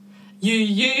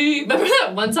Remember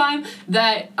that one time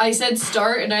that I said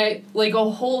start and I, like, a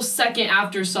whole second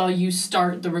after saw you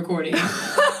start the recording.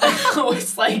 I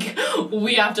was like,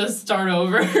 we have to start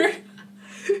over.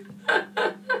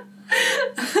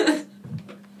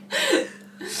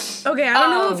 Okay, I don't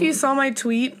know if you saw my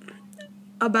tweet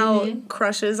about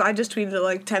crushes. I just tweeted it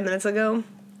like 10 minutes ago.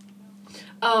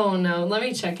 Oh, no. Let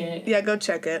me check it. Yeah, go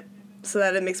check it so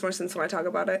that it makes more sense when I talk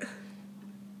about it.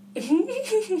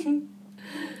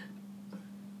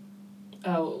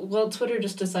 Oh, well, Twitter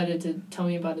just decided to tell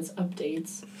me about its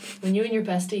updates. When you and your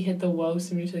bestie hit the whoa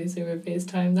simultaneously over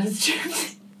FaceTime, that's true.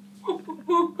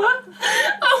 Oh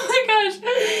my gosh.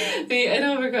 I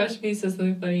know over gosh, he says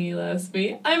something funny, he laughs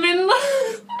me. I'm in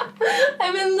love.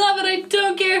 I'm in love and I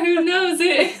don't care who knows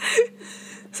it.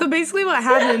 So basically what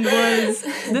happened was,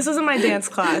 this was in my dance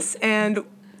class, and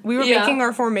we were making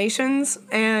our formations,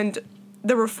 and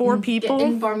there were 4 people. Get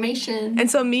information. And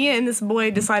so me and this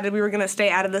boy decided we were going to stay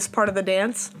out of this part of the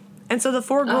dance. And so the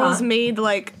 4 girls made,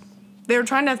 like, they were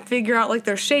trying to figure out, like,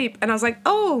 their shape. And I was like,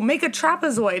 oh, make a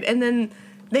trapezoid. And then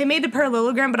they made a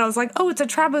parallelogram, but I was like, oh, it's a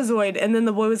trapezoid. And then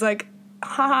the boy was like,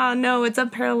 haha, no, it's a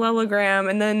parallelogram.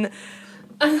 And then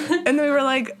we were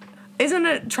like, isn't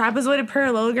a trapezoid a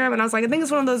parallelogram? And I was like, I think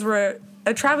it's one of those where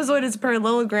a trapezoid is a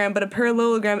parallelogram, but a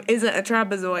parallelogram isn't a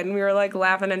trapezoid. And we were, like,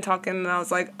 laughing and talking, and I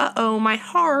was like, uh-oh, my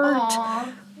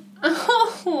heart.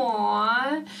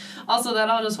 Aww. Also, that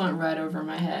all just went right over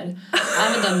my head.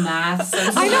 I'm into math, so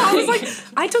I know, I was like,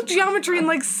 I took geometry in,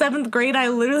 like, 7th grade. I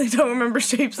literally don't remember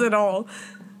shapes at all.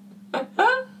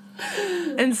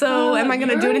 And so, am I going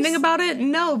to do anything about it?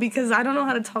 No, because I don't know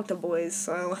how to talk to boys,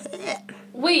 so.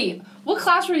 Wait, what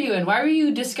class were you in? Why were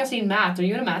you discussing math? Are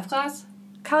you in a math class?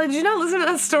 Kylie, did you not listen to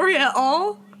that story at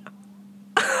all?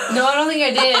 No, I don't think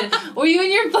I did. Were you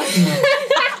in your...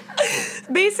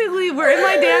 Basically, we're in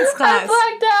my dance class.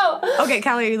 I blacked out. Okay,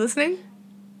 Kylie, are you listening?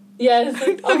 Yes.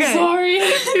 I'm sorry.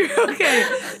 You're okay.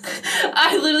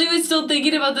 I literally was still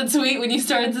thinking about the tweet when you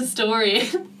started the story.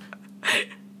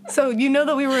 So, you know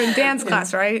that we were in dance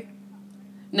class, right?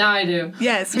 Now I do.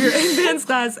 Yes, we were in dance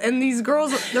class, and these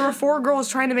girls, there were 4 girls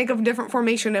trying to make a different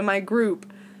formation in my group.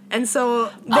 And so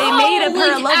they made a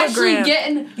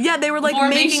parallelogram. Yeah, they were like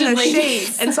making a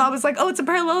shape. And so I was like, oh, it's a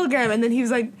parallelogram. And then he was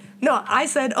like, no, I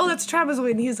said, oh, that's a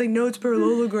trapezoid. And he was like, no, it's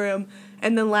parallelogram.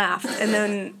 And then laughed. And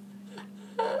then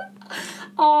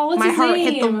what's my his heart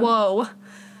name? hit the whoa.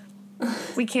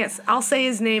 We can't, I'll say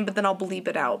his name, but then I'll bleep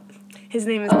it out. His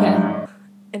name is,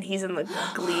 and he's in the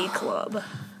Glee Club.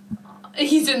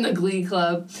 He's in the Glee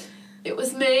Club. It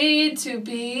was made to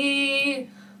be...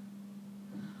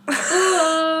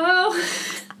 Oh.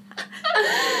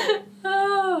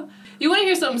 Oh. You want to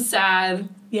hear something sad?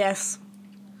 Yes.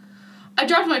 I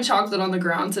dropped my chocolate on the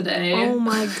ground today. Oh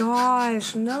my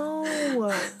gosh, no.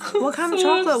 What kind of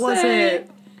chocolate was it?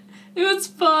 It was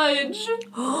fudge. It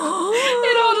all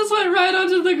just went right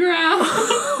onto the ground.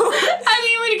 I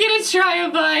didn't even get to try a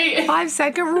bite.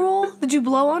 5-second rule? Did you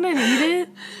blow on it and eat it?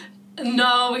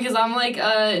 No, because I'm like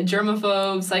a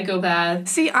germaphobe psychopath.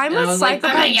 See, I'm a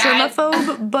psychopath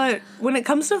germaphobe, but when it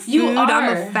comes to food,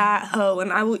 I'm a fat hoe,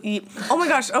 and I will eat. Oh my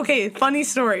gosh, okay, funny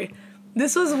story.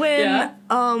 This was when,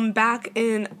 back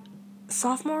in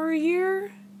sophomore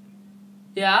year?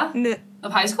 Yeah?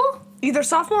 Of high school? Either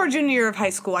sophomore or junior year of high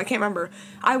school, I can't remember.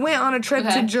 I went on a trip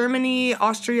to Germany,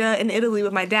 Austria, and Italy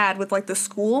with my dad with, like, the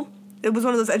school. It was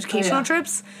one of those educational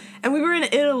trips. And we were in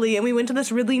Italy, and we went to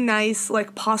this really nice,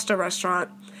 like, pasta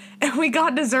restaurant. And we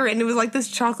got dessert, and it was, like, this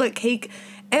chocolate cake.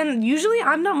 And usually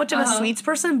I'm not much of a sweets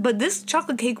person, but this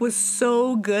chocolate cake was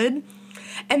so good.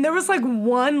 And there was, like,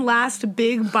 one last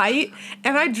big bite,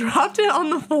 and I dropped it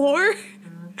on the floor.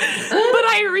 But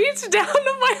I reached down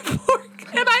to my fork,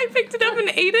 and I picked it up and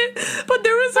ate it. But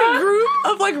there was a group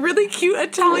of, like, really cute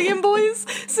Italian boys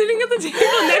sitting at the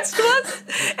table next to us,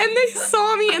 and they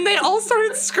saw me, and they all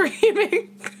started screaming.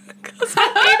 Because I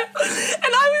ate it.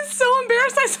 And I was so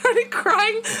embarrassed, I started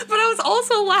crying, but I was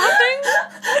also laughing.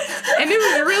 And it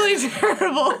was really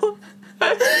terrible.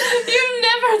 You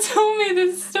never told me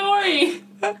this story.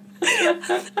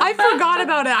 I forgot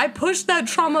about it. I pushed that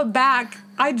trauma back.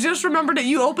 I just remembered it.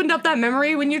 You opened up that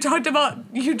memory when you talked about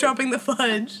you dropping the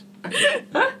fudge.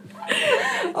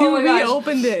 You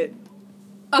reopened it.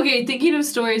 Okay, thinking of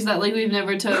stories that, like, we've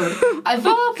never told. I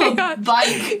fell off a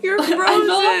bike. You're frozen. I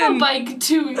fell off a bike,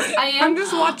 too. I'm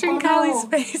just watching Callie's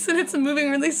face, and it's moving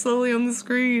really slowly on the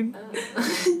screen.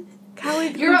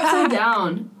 Callie, you're upside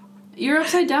down. You're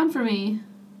upside down for me.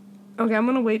 Okay, I'm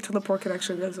gonna wait till the poor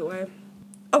connection goes away.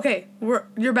 Okay,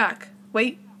 you're back.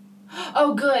 Wait.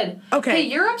 Oh, good. Okay. Hey,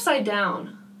 you're upside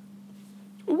down.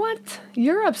 What?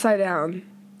 You're upside down.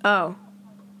 Oh.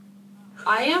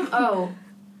 I am. Oh.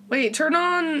 Wait, turn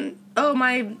on. Oh,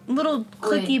 my little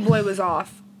clicky boy was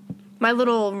off. My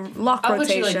little lock I'll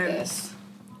rotation. put you like this.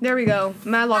 There we go.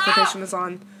 My lock rotation was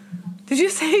on. Did you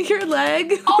say your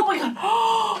leg? Oh my god.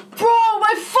 Bro,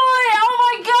 my foot! Oh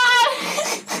my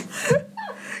god!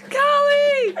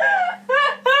 Callie!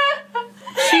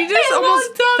 She just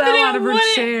almost fell out of her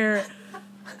chair.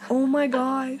 Oh my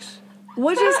gosh.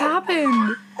 What just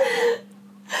happened?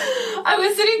 I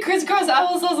was sitting crisscross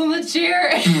applesauce on the chair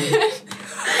and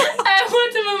I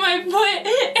went to move my foot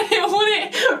and it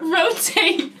wouldn't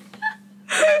rotate.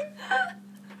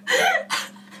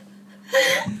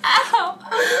 Ow.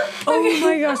 Oh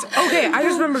my gosh. Okay, I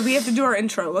just remembered we have to do our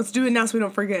intro. Let's do it now so we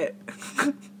don't forget.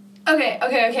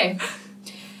 Okay.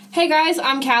 Hey guys,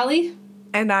 I'm Callie.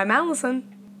 And I'm Allison.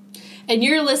 And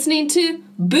you're listening to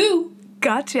Boo.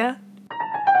 Gotcha.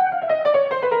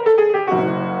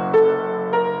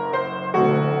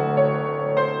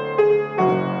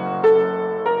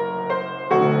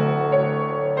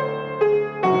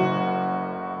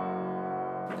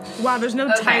 Wow, there's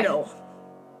no title.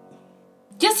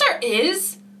 Yes, there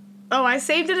is. Oh, I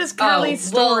saved it as Callie's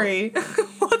story.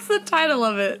 What's the title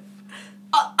of it?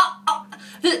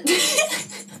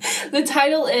 The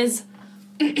title is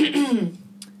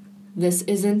This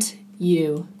Isn't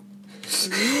You.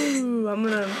 Ooh, I'm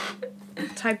gonna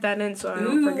type that in so I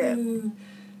don't forget.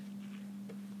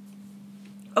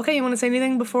 Okay, you want to say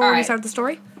anything before we start the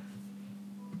story?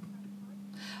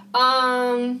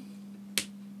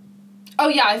 Oh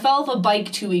yeah, I fell off a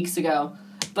bike 2 weeks ago,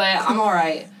 but I'm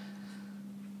alright.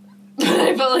 But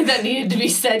I felt like that needed to be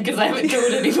said because I haven't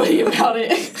told anybody about it.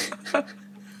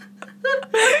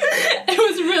 It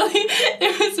was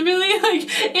really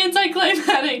like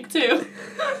anticlimactic too.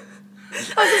 I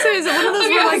was gonna say, is it one of those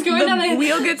where like the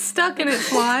wheel gets stuck and it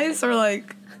flies, or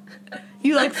like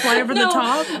you like fly over the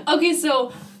top? Okay,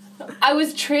 so I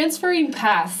was transferring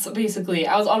paths, basically.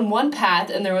 I was on one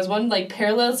path, and there was one, like,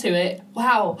 parallel to it.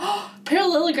 Wow.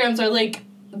 Parallelograms are, like,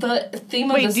 the theme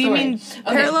of the story. Wait, do you mean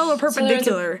parallel or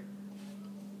perpendicular? So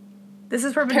this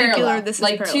is perpendicular, parallel. This is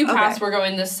like, parallel. Two paths were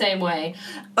going the same way.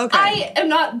 Okay. I am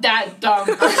not that dumb.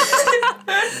 Well,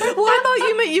 I thought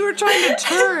you meant you were trying to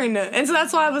turn, and so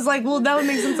that's why I was like, well, that would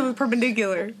make sense if it was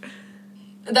perpendicular.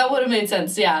 That would have made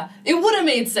sense, yeah. It would have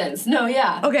made sense. No,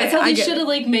 yeah. Okay, that's how they should have,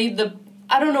 like, made the...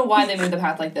 I don't know why they made the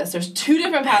path like this. There's two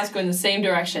different paths going the same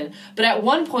direction. But at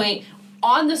one point,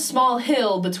 on the small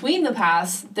hill between the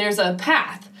paths, there's a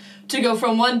path to go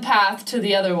from one path to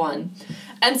the other one.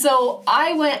 And so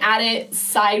I went at it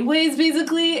sideways,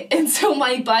 basically. And so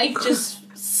my bike just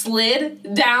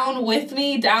slid down with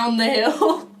me down the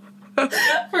hill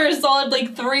for a solid,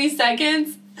 like, 3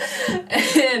 seconds.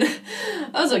 And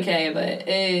I was okay, but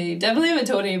I definitely haven't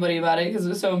told anybody about it because it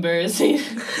was so embarrassing.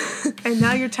 And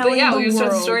now you're telling the world. But yeah, we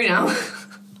start the story now.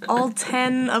 All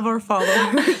 10 of our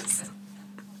followers.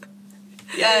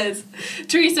 Yes.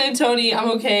 Teresa and Tony,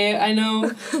 I'm okay. I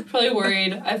know. Probably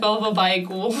worried. I fell off a bike.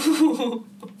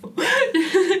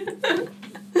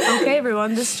 Okay,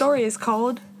 everyone. This story is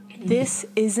called This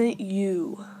Isn't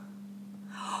You.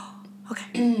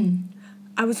 Okay.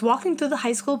 I was walking through the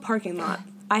high school parking lot.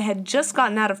 I had just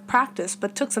gotten out of practice,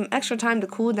 but took some extra time to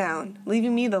cool down,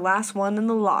 leaving me the last one in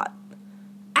the lot.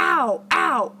 Ow!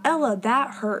 Ow! Ella,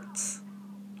 that hurts.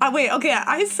 Wait, okay,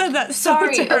 I said that so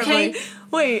terribly. Okay.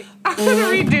 Wait, I'm gonna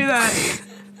redo that.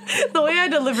 The way I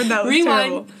delivered that was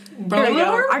terrible. Here we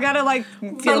go. I gotta, like,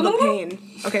 feel the pain.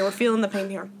 Okay, we're feeling the pain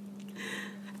here.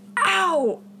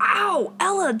 Ow! Ow!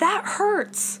 Ella, that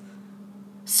hurts.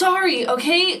 Sorry,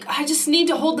 okay? I just need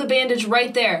to hold the bandage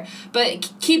right there.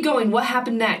 But keep going. What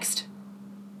happened next?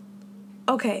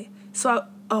 Okay, so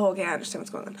okay, I understand what's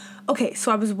going on. Okay, so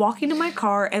I was walking to my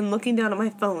car and looking down at my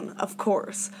phone, of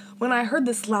course, when I heard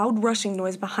this loud rushing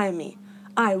noise behind me.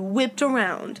 I whipped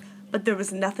around, but there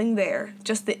was nothing there,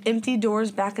 just the empty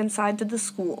doors back inside to the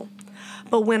school.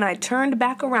 But when I turned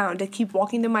back around to keep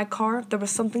walking to my car, there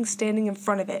was something standing in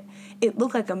front of it. It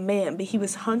looked like a man, but he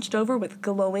was hunched over with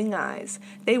glowing eyes.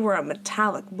 They were a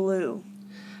metallic blue.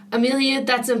 Amelia,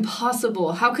 that's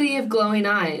impossible. How could he have glowing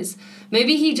eyes?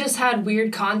 Maybe he just had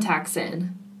weird contacts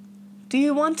in. Do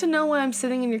you want to know why I'm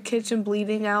sitting in your kitchen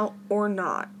bleeding out or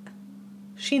not?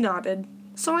 She nodded.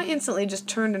 So I instantly just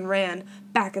turned and ran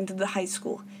back into the high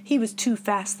school. He was too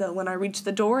fast, though. When I reached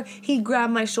the door, he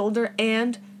grabbed my shoulder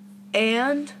and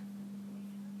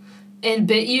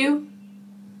bit you?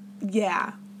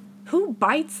 Yeah. Who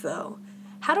bites, though?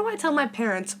 How do I tell my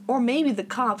parents, or maybe the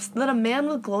cops, that a man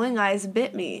with glowing eyes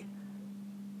bit me?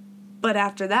 But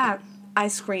after that, I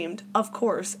screamed, of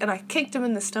course, and I kicked him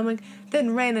in the stomach,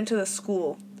 then ran into the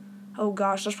school. Oh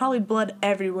gosh, there's probably blood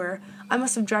everywhere. I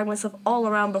must have dragged myself all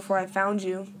around before I found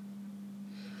you.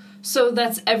 So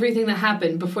that's everything that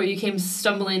happened before you came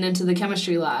stumbling into the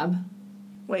chemistry lab?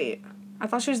 Wait, I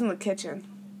thought she was in the kitchen.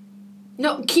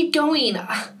 No, keep going.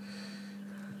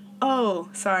 Oh,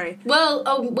 sorry.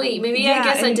 Well, wait, maybe I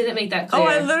guess I didn't make that clear. Oh,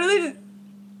 I literally...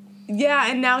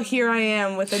 Yeah, and now here I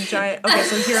am with a giant... Okay,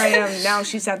 so here I am. Now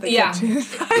she's at the kitchen.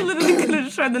 I literally could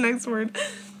have tried the next word.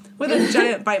 With a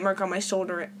giant bite mark on my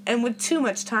shoulder, and with too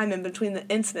much time in between the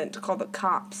incident to call the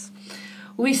cops.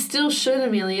 We still should,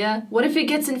 Amelia. What if it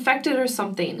gets infected or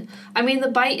something? I mean, the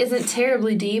bite isn't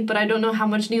terribly deep, but I don't know how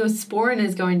much Neosporin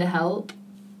is going to help.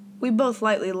 We both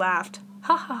lightly laughed.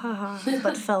 Ha ha ha ha,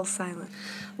 but fell silent.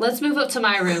 Let's move up to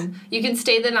my room. You can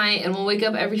stay the night, and we'll wake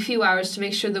up every few hours to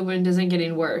make sure the wound isn't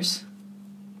getting worse.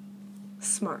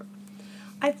 Smart.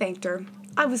 I thanked her.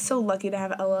 I was so lucky to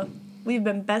have Ella. We've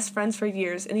been best friends for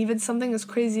years, and even something as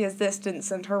crazy as this didn't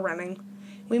send her running.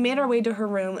 We made our way to her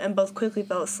room and both quickly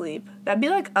fell asleep. That'd be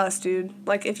like us, dude.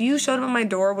 Like, if you showed up at my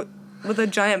door with a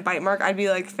giant bite mark, I'd be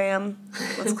like, fam,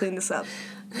 let's clean this up.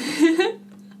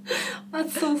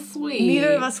 That's so sweet.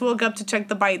 Neither of us woke up to check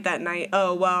the bite that night.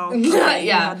 Oh, well. Yeah. We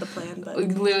had the plan, but... We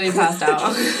literally passed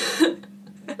out.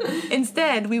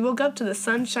 Instead, we woke up to the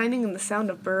sun shining and the sound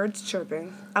of birds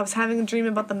chirping. I was having a dream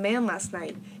about the man last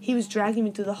night. He was dragging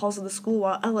me through the halls of the school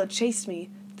while Ella chased me.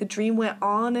 The dream went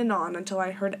on and on until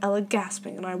I heard Ella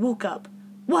gasping, and I woke up.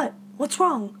 What? What's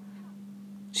wrong?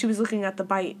 She was looking at the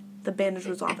bite. The bandage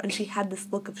was off, and she had this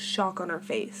look of shock on her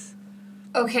face.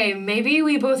 Okay, maybe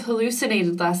we both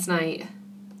hallucinated last night.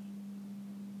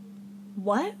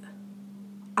 What?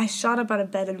 I shot up out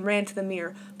of bed and ran to the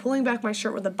mirror, pulling back my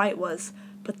shirt where the bite was,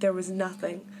 but there was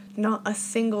nothing. Not a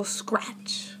single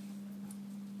scratch.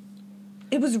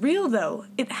 It was real, though.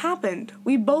 It happened.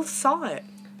 We both saw it.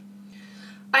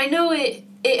 I know it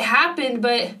happened,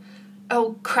 but...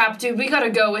 Oh, crap, dude, we gotta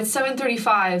go. It's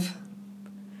 7:35.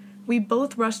 We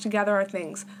both rushed to gather our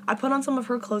things. I put on some of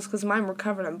her clothes because mine were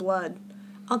covered in blood.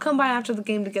 I'll come by after the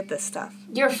game to get this stuff.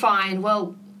 You're fine.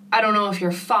 Well, I don't know if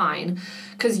you're fine,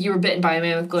 because you were bitten by a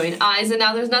man with glowing eyes, and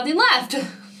now there's nothing left.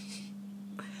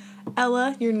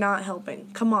 Ella, you're not helping.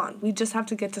 Come on, we just have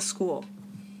to get to school.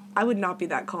 I would not be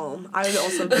that calm. I would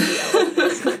also be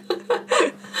Ella.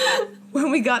 When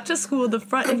we got to school, the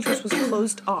front entrance was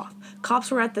closed off.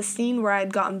 Cops were at the scene where I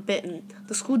had gotten bitten.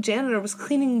 The school janitor was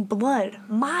cleaning blood.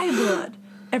 My blood.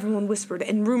 Everyone whispered,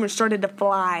 and rumors started to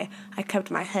fly. I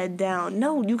kept my head down.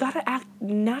 No, you gotta act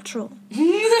natural.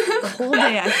 The whole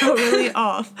day I felt really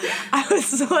off. I was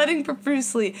sweating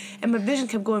profusely, and my vision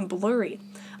kept going blurry.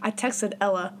 I texted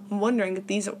Ella, wondering if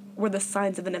these were the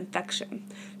signs of an infection.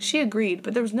 She agreed,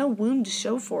 but there was no wound to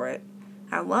show for it.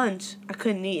 At lunch, I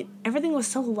couldn't eat. Everything was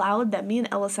so loud that me and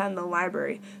Ella sat in the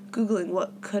library, Googling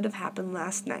what could have happened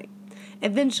last night.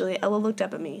 Eventually, Ella looked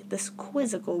up at me, this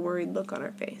quizzical, worried look on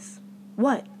her face.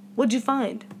 What? What'd you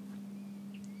find?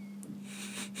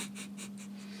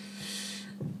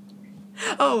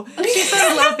 Oh, she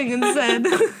started laughing and said...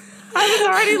 I was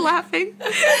already laughing.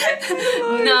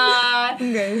 Nah.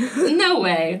 Okay. No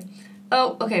way.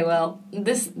 Oh, okay, well,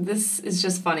 this is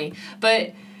just funny.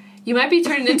 But you might be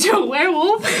turned into a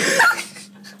werewolf.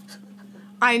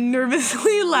 I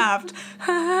nervously laughed.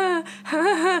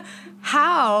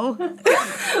 How?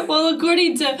 Well,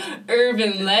 according to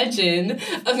urban legend,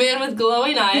 a man with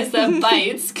glowing eyes that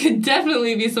bites could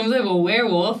definitely be some type of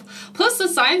werewolf. Plus, the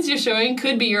signs you're showing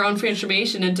could be your own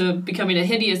transformation into becoming a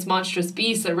hideous, monstrous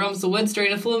beast that roams the woods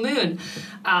during a full moon.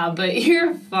 But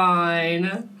you're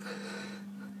fine.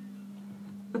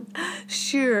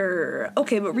 Sure.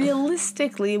 Okay, but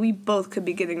realistically, we both could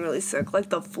be getting really sick, like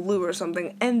the flu or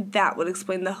something, and that would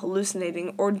explain the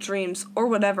hallucinating or dreams or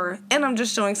whatever, and I'm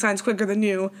just showing signs quicker than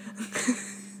you.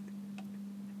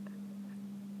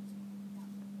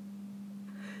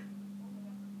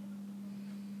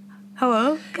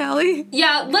 Hello, Callie?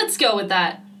 Yeah, let's go with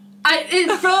that.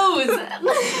 It froze. And then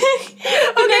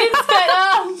it sped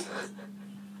up.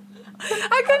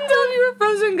 I couldn't tell if you were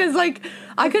frozen because, like,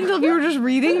 I couldn't tell if you were just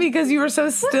reading because you were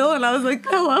so still, and I was like,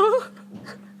 hello?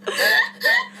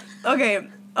 Okay,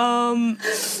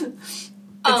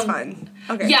 it's fine.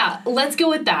 Okay. Yeah, let's go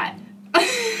with that.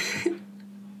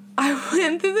 I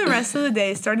went through the rest of the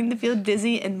day starting to feel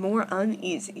dizzy and more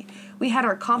uneasy. We had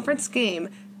our conference game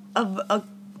of a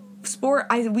sport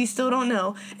we still don't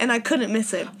know, and I couldn't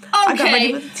miss it. Okay. I got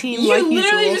ready with the team you like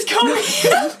literally usual.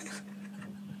 just come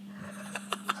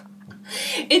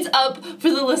It's up for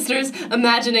the listener's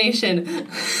imagination.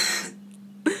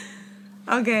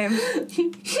 Okay.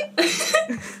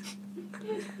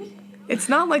 It's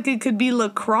not like it could be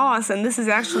lacrosse, and this is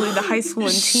actually the high school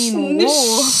and teen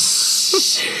wool.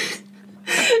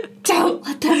 Don't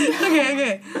let them know.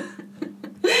 Okay.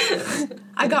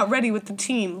 I got ready with the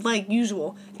team, like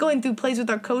usual, going through plays with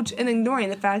our coach and ignoring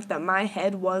the fact that my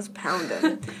head was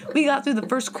pounding. We got through the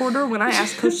first quarter when I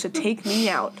asked coach to take me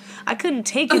out. I couldn't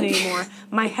take it anymore.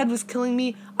 My head was killing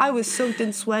me, I was soaked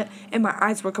in sweat, and my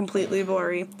eyes were completely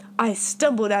blurry. I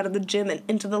stumbled out of the gym and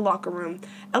into the locker room.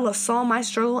 Ella saw my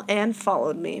struggle and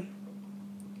followed me.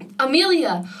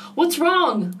 Amelia, what's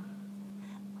wrong?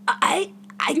 I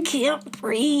can't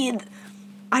breathe.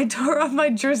 I tore off my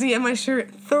jersey and my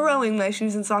shirt. Throwing my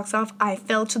shoes and socks off, I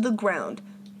fell to the ground.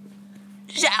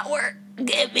 Shower.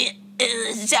 Get me in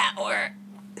the shower.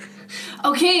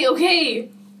 Okay.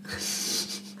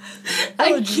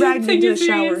 Ella dragged me to the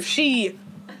shower. She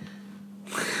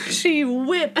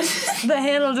whipped the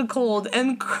handle to cold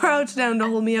and crouched down to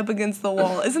hold me up against the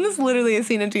wall. Isn't this literally a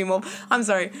scene in Teen Wolf? I'm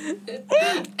sorry.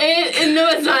 And no,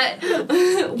 it's not.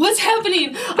 What's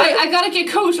happening? I gotta get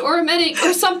coach or a medic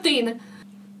or something.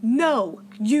 No,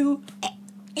 you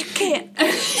can't.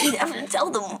 You have to tell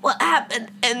them what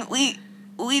happened, and we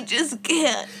just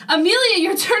can't. Amelia,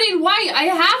 you're turning white. I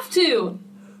have to.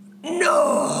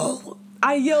 No!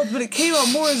 I yelled, but it came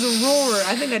out more as a roar.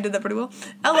 I think I did that pretty well.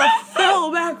 Ella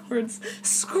fell backwards,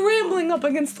 scrambling up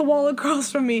against the wall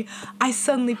across from me. I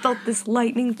suddenly felt this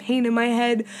lightning pain in my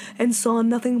head and saw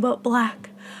nothing but black.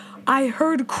 I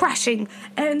heard crashing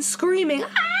and screaming.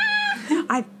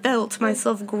 I felt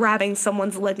myself grabbing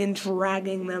someone's leg and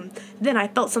dragging them. Then I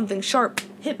felt something sharp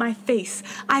hit my face.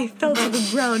 I fell to the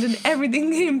ground and everything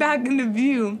came back into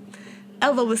view.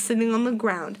 Ella was sitting on the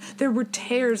ground. There were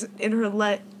tears in her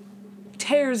leg,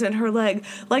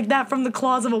 like that from the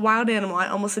claws of a wild animal. I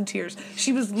almost said tears.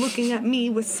 She was looking at me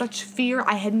with such fear.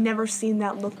 I had never seen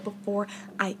that look before.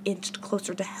 I inched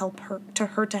closer to help her,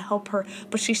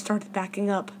 but she started backing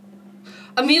up.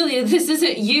 Amelia, this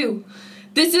isn't you.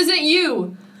 This isn't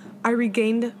you.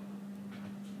 I'm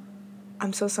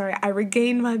so sorry. I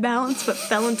regained my balance but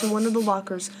fell into one of the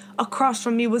lockers. Across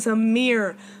from me was a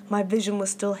mirror. My vision was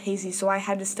still hazy, so I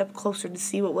had to step closer to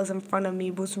see what was in front of me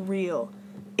was real.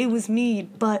 It was me,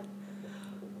 but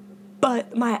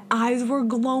my eyes were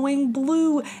glowing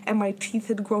blue, and my teeth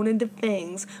had grown into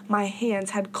fangs. My hands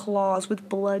had claws with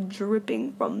blood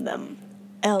dripping from them.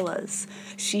 Ella's.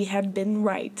 She had been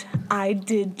right. I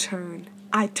did turn.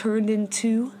 I turned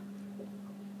into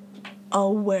a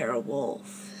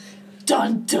werewolf.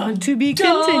 Dun, dun, to be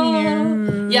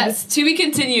continued. Yes, to be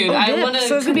continued. So there's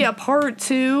going to be a part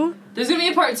 2. There's going to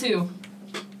be a part 2.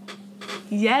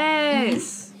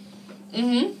 Yes.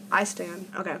 Mm-hmm. I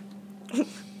stand. Okay.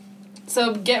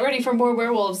 So get ready for more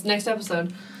werewolves next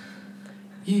episode.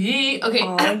 Okay.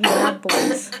 Oh, yeah,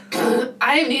 boys.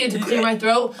 I needed to clear my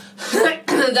throat.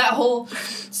 That whole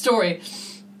story.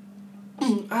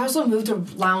 I also moved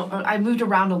around. I moved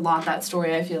around a lot. That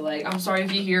story. I feel like. I'm sorry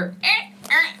if you hear.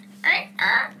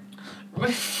 My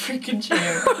freaking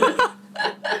chair.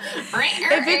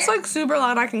 If it's like super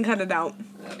loud, I can cut it out.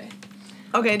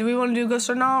 Okay. Do we want to do Ghost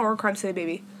or Nah or Crime City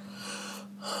Baby?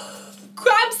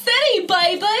 Crime City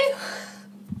Baby.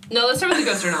 No, let's start with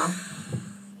the Ghost or Nah.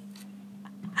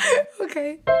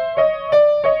 Okay.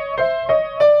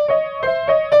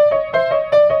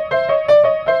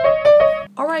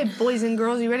 Alright, boys and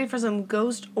girls, you ready for some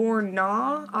Ghost or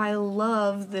Nah? I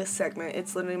love this segment.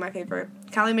 It's literally my favorite.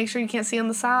 Callie, make sure you can't see on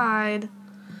the side.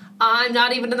 I'm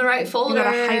not even in the right folder. You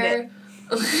gotta hide it.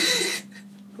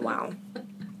 Wow.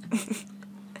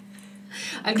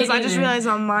 Because I just realized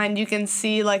on mine you can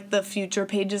see like the future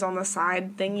pages on the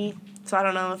side thingy. So I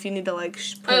don't know if you need to like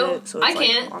put it so it's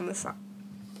like on the side.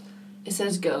 It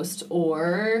says Ghost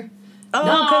or... Oh,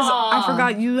 because I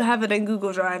forgot you have it in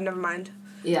Google Drive. Never mind.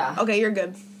 Yeah. Okay, you're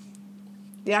good.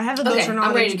 Yeah, I have the Ghost or Nah.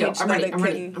 I'm ready to go.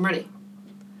 I'm ready.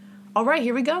 All right,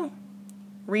 here we go.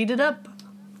 Read it up.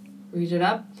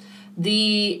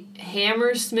 The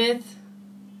Hammersmith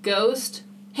Ghost.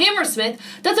 Hammersmith?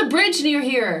 That's a bridge near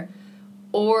here.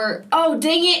 Or... Oh,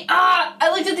 dang it. I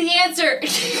looked at the answer.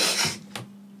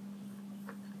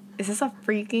 Is this a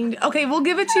freaking... Okay, we'll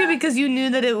give it to you because you knew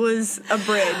that it was a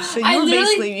bridge. So you I were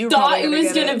literally thought it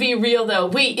was going to be real, though.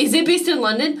 Wait, is it based in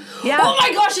London? Yeah. Oh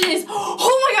my gosh, it is.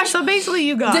 Oh my gosh. So basically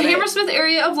you got The Hammersmith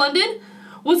area of London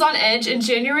was on edge in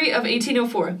January of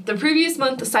 1804. The previous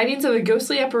month, sightings of a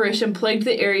ghostly apparition plagued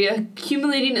the area,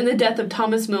 culminating in the death of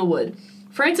Thomas Millwood.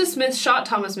 Francis Smith shot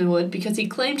Thomas Millwood because he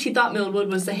claimed he thought Millwood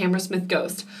was the Hammersmith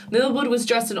ghost. Millwood was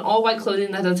dressed in all-white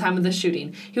clothing at the time of the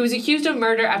shooting. He was accused of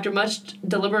murder after much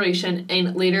deliberation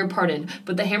and later pardoned,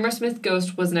 but the Hammersmith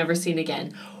ghost was never seen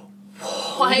again.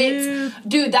 What?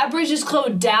 Dude, that bridge is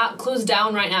closed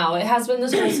down right now. It has been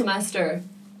this whole semester.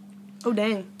 Oh,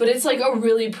 dang. But it's like a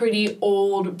really pretty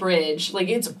old bridge. Like,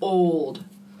 it's old.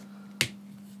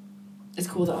 It's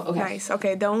cool, though. Okay. Nice.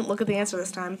 Okay, don't look at the answer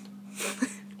this time.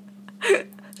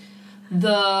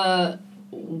 The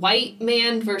white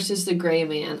man versus the gray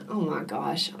man. Oh, my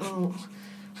gosh. Oh.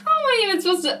 How am I even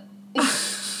supposed to...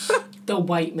 The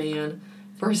white man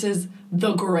versus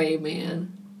the gray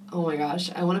man. Oh, my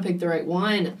gosh. I want to pick the right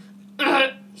one.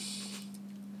 The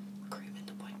gray man,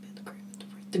 the white man, the gray man,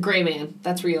 the gray man.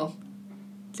 That's real.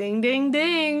 Ding, ding,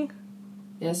 ding.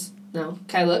 Yes? No?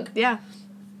 Can I look? Yeah.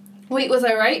 Wait, was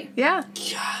I right? Yeah.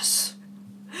 Yes.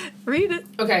 Read it.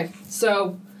 Okay,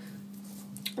 so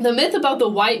the myth about the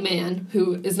white man,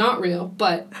 who is not real,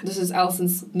 but this is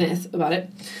Allison's myth about it.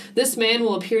 This man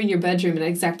will appear in your bedroom at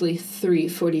exactly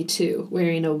 3:42,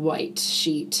 wearing a white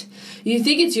sheet. You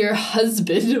think it's your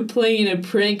husband playing a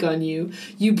prank on you.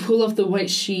 You pull off the white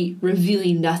sheet,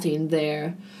 revealing nothing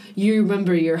there. You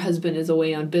remember your husband is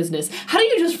away on business. How do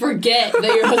you just forget that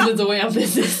your husband's away on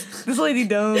business? This lady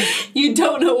don't. You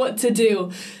don't know what to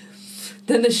do.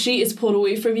 Then the sheet is pulled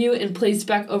away from you and placed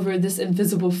back over this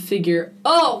invisible figure.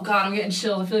 Oh, God, I'm getting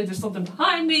chilled. I feel like there's something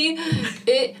behind me.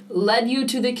 It led you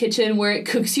to the kitchen where it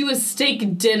cooks you a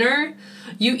steak dinner.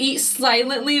 You eat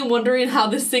silently, wondering how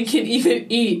this thing can even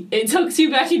eat. It tucks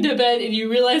you back into bed, and you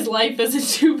realize life isn't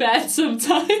too bad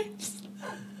sometimes.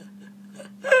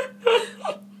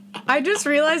 I just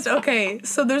realized, okay,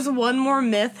 so there's one more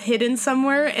myth hidden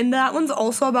somewhere, and that one's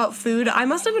also about food. I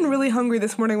must have been really hungry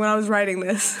this morning when I was writing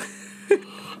this.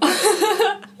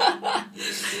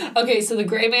 Okay, so the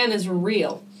gray man is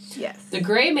real. Yes. The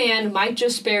gray man might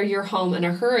just spare your home in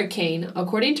a hurricane,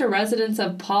 according to residents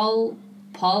of Paul's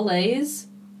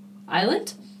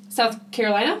Island, South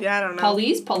Carolina. Yeah, I don't know.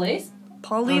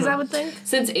 Paul's, I would think.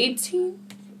 Since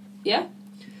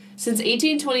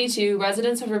 1822,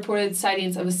 residents have reported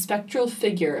sightings of a spectral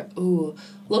figure. Ooh.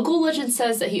 Local legend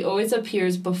says that he always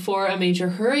appears before a major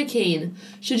hurricane.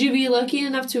 Should you be lucky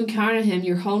enough to encounter him,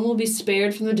 your home will be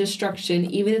spared from the destruction,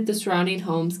 even if the surrounding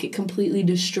homes get completely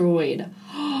destroyed.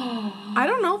 I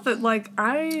don't know if it,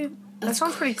 that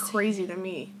sounds pretty crazy to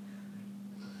me.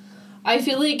 I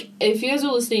feel like if you guys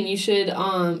are listening, you should,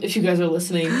 if you guys are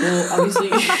listening, well, obviously,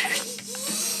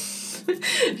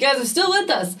 you guys are still with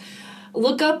us.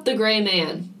 Look up the gray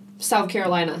man, South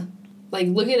Carolina.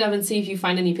 Look it up and see if you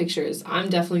find any pictures. I'm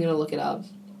definitely going to look it up.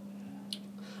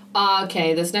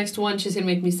 Okay, this next one, she's going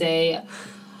to make me say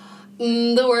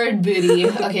the word booty.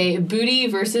 Okay, booty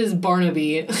versus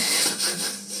Barnaby.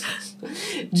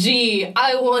 Gee,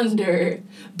 I wonder.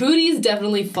 Booty's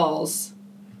definitely false.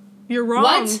 You're wrong.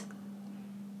 What?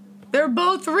 They're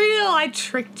both real. I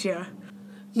tricked you.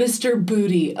 Mr.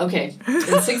 Booty. Okay. In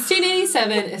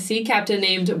 1687, a sea captain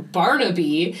named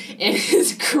Barnaby and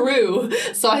his crew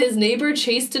saw his neighbor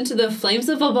chased into the flames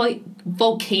of a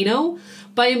volcano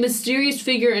by a mysterious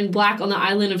figure in black on the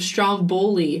island of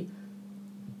Stromboli.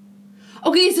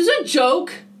 Okay, is this a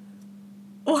joke?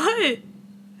 What?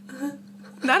 I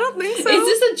don't think so.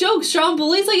 Is this a joke?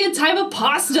 Stromboli's like a type of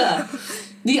pasta.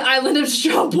 The island of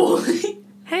Stromboli.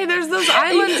 Hey, there's those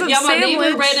islands of yeah, my sandwich.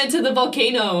 neighbor ran into the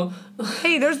volcano.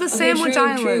 Hey, there's the Sandwich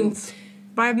Islands.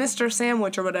 By Mr.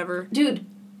 Sandwich or whatever. Dude.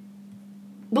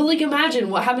 But,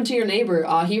 imagine what happened to your neighbor.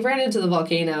 He ran into the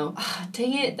volcano.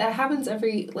 Dang it, that happens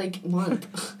every,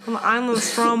 month. On the island of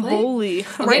Stromboli.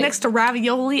 Right next to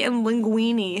ravioli and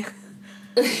linguine.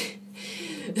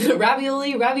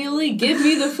 Ravioli, give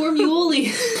me the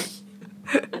formuoli.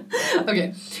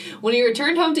 Okay. When he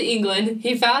returned home to England,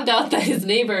 he found out that his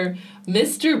neighbor,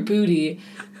 Mr. Booty,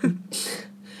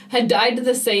 had died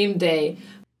the same day.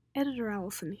 Editor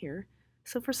Allison here.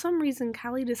 So for some reason,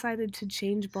 Callie decided to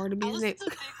change Barnaby's name.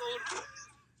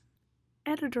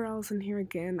 Editor Allison here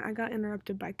again. I got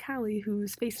interrupted by Callie,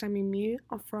 who's FaceTiming me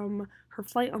from her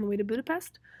flight on the way to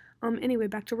Budapest. Anyway,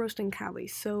 back to roasting Callie.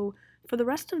 So for the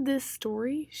rest of this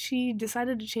story, she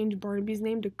decided to change Barnaby's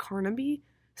name to Carnaby.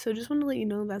 So just wanted to let you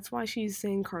know that's why she's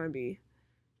saying Carnaby.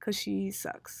 Because she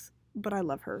sucks. But I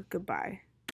love her. Goodbye.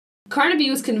 Carnaby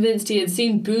was convinced he had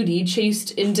seen Booty chased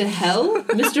into hell.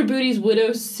 Mr. Booty's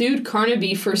widow sued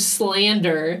Carnaby for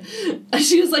slander.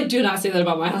 She was like, do not say that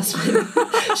about my husband.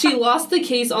 She lost the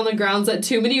case on the grounds that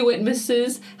too many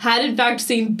witnesses had in fact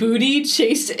seen Booty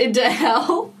chased into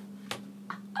hell.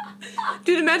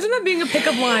 Dude, imagine that being a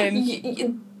pickup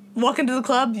line. Walk into the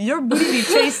club, your booty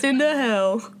chased into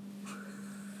hell.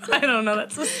 I don't know,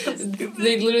 that's so stupid.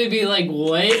 They'd literally be like,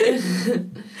 what?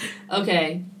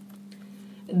 Okay.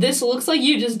 This looks like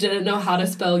you just didn't know how to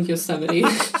spell Yosemite.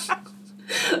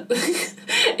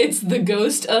 It's the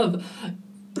ghost of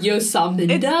Yosaminda?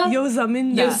 It's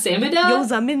Yosaminda.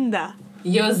 Yosamida?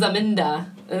 Yosaminda.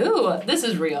 Ooh, this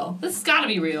is real. This has gotta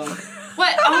be real.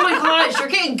 What? Oh my gosh, you're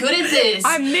getting good at this.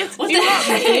 I missed you up,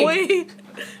 boy.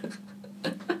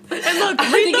 And look,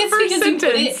 I read think the it's first because sentence. you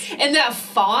put it in that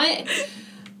font.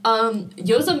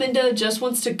 Yosaminda just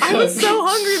wants to cook. I was so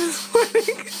hungry this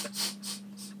morning.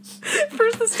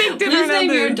 First the steak dinner Please and name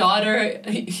then your daughter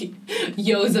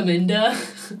Yosaminda.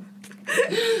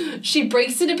 She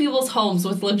breaks into people's homes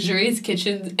with luxurious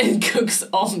kitchens and cooks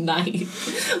all night.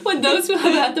 When those who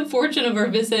have had the fortune of her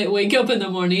visit wake up in the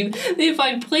morning, they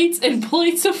find plates and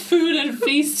plates of food and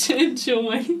feast to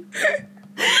enjoy.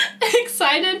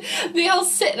 Excited, they all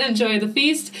sit and enjoy the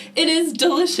feast. It is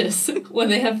delicious. When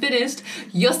they have finished,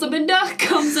 Yosaminda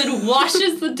comes and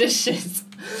washes the dishes.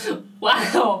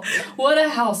 Wow, what a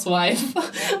housewife.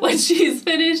 When she's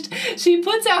finished, she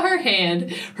puts out her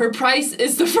hand. Her price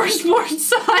is the firstborn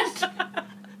son.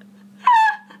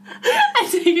 I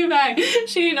take it back.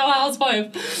 She ain't no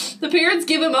housewife. The parents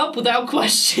give him up without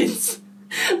questions.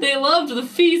 They loved the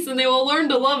feast and they will learn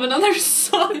to love another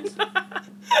son.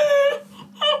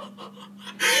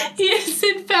 He is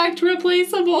in fact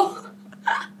replaceable.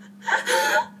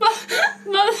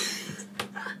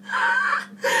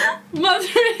 Mother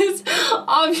is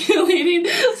ovulating,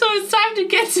 so it's time to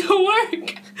get to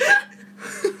work.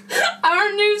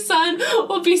 Our new son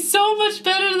will be so much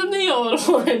better than the old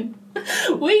one.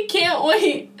 We can't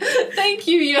wait. Thank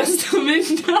you,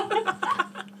 Yosaminda.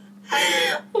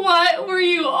 What were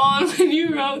you on when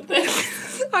you wrote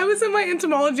this? I was in my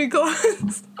entomology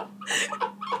class.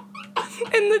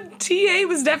 And the TA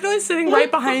was definitely sitting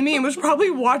right behind me and was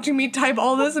probably watching me type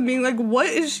all this and being like, what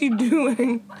is she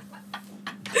doing?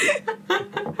 It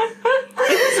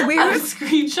was weird. I'm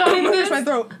screenshotting Here's this. my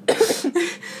throat.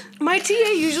 My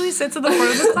TA usually sits at the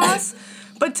front of the class,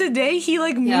 but today he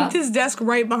moved his desk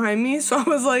right behind me, so I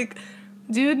was like,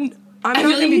 dude, I'm not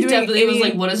gonna be doing definitely any... was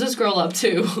like, what is this girl up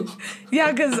to?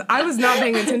 Yeah, because I was not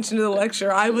paying attention to the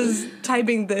lecture. I was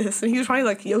typing this, and he was probably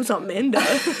like, Yosaminda.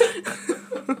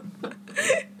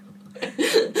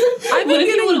 I've been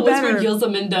getting better. Whispered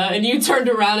Yosaminda, and you turned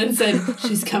around and said,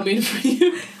 she's coming for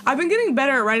you. I've been getting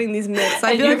better at writing these myths.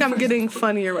 I feel like I'm getting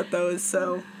funnier with those,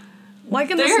 so...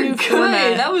 Liking this new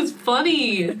format. That was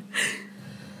funny.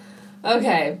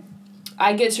 Okay.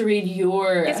 I get to read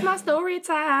your... It's my story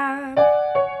time.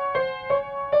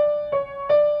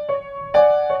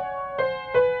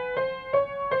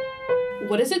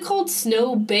 What is it called?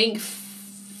 Snowbank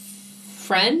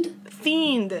Friend?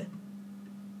 Fiend.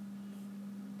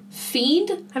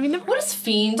 Fiend? Have you never... What does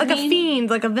fiend Like mean? a fiend,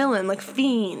 like a villain, like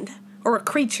fiend. Or a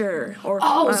creature, or...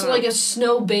 Oh, so like a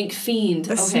snowbank fiend.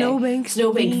 A snowbank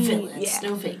fiend. Villain. Yeah.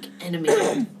 Snowbank enemy.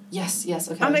 Yes,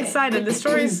 okay. I'm excited. The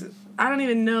story's... I don't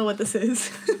even know what this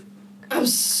is. I'm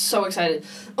so excited.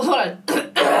 Hold on.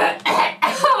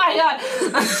 Oh my god.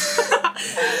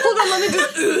 Hold on, let me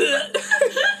just...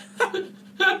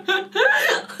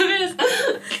 Let me just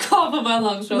cough up my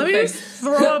lungs real Let me quick. just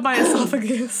throw out my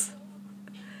esophagus.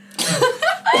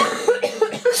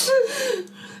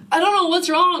 I don't know what's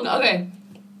wrong. Okay.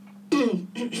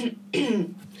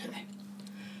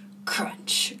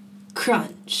 Crunch,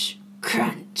 crunch,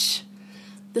 crunch.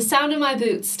 The sound of my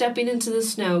boots stepping into the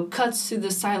snow cuts through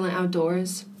the silent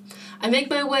outdoors. I make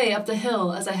my way up the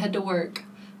hill as I head to work.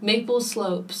 Maple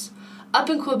Slopes. Up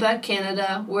in Quebec,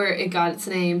 Canada, where it got its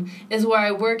name, is where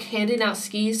I work handing out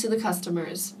skis to the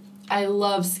customers. I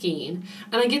love skiing,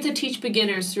 and I get to teach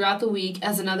beginners throughout the week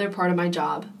as another part of my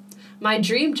job. My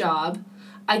dream job,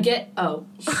 my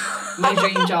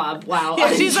dream job, wow.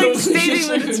 Yeah, she's like stating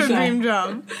that it's her dream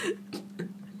job.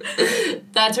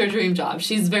 That's her dream job.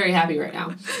 She's very happy right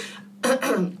now.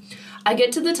 I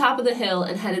get to the top of the hill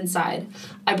and head inside.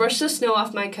 I brush the snow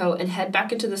off my coat and head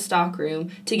back into the stock room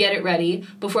to get it ready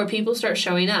before people start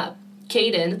showing up.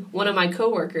 Caden, one of my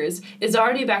coworkers, is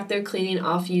already back there cleaning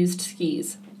off used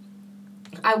skis.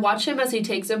 I watch him as he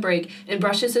takes a break and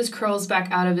brushes his curls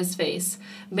back out of his face.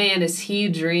 Man, is he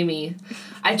dreamy.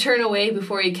 I turn away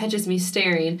before he catches me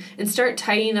staring and start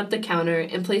tidying up the counter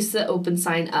and place the open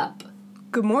sign up.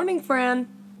 Good morning, Fran.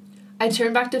 I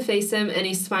turn back to face him and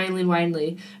he's smiling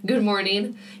widely. Good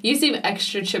morning. You seem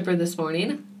extra chipper this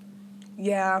morning.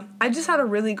 Yeah, I just had a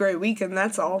really great weekend,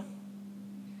 that's all.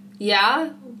 Yeah?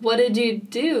 What did you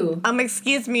do?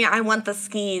 Excuse me, I want the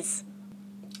skis.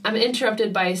 I'm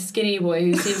interrupted by a skinny boy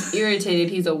who seems irritated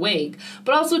he's awake,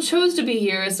 but also chose to be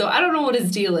here, so I don't know what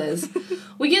his deal is.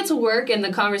 We get to work and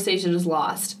the conversation is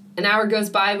lost. An hour goes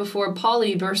by before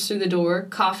Polly bursts through the door,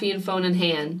 coffee and phone in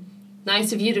hand.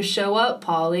 Nice of you to show up,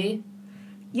 Polly.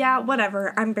 Yeah,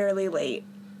 whatever. I'm barely late.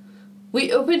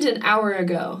 We opened an hour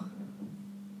ago.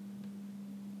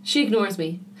 She ignores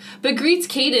me, but greets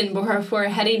Caden before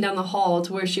heading down the hall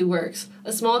to where she works,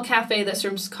 a small cafe that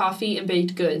serves coffee and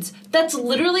baked goods. That's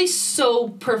literally so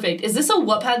perfect. Is this a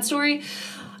Wattpad story?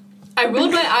 I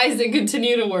rolled my eyes and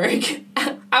continued to work.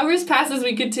 Hours pass as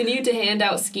we continue to hand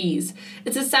out skis.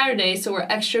 It's a Saturday, so we're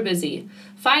extra busy.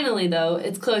 Finally, though,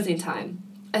 it's closing time.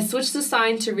 I switch the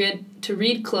sign to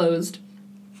read closed.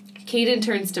 Caden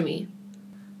turns to me.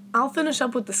 I'll finish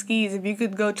up with the skis if you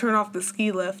could go turn off the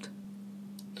ski lift.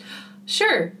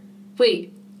 Sure.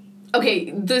 Wait. Okay,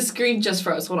 the screen just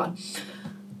froze. Hold on.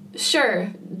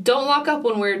 Sure. Don't lock up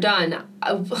when we're done.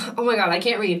 Oh my god, I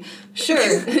can't read.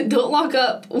 Sure. Don't lock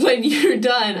up when you're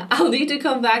done. I'll need to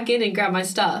come back in and grab my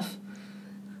stuff.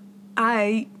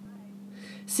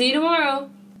 See you tomorrow.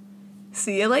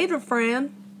 See you later,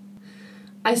 Fran.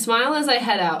 I smile as I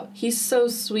head out. He's so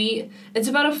sweet. It's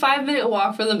about a 5-minute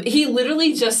walk from them. He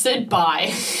literally just said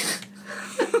bye.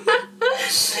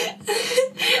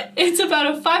 It's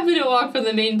about a 5-minute walk from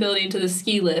the main building to the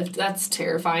ski lift. That's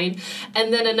terrifying.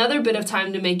 And then another bit of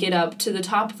time to make it up to the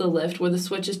top of the lift where the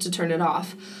switch is to turn it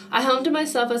off. I hum to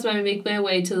myself as I make my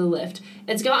way to the lift.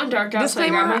 It's gotten dark out, so I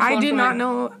grab my phone. I do not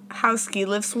know how ski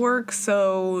lifts work,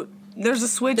 so there's a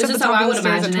switch at the top of the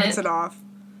stairs that turns it off.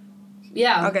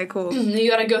 Yeah. Okay, cool. You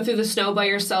gotta go through the snow by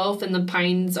yourself, and the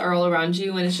pines are all around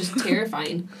you, and it's just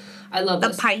terrifying. I love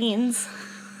this. The pines.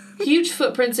 Huge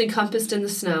footprints encompassed in the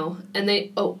snow, and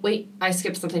they... Oh, wait, I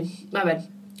skipped something. My bad.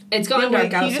 It's gotten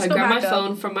dark out, so I grabbed my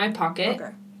phone from my pocket.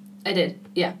 Okay. I did.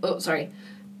 Yeah. Oh, sorry.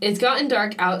 It's gotten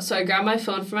dark out, so I grabbed my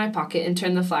phone from my pocket and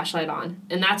turned the flashlight on.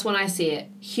 And that's when I see it.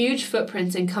 Huge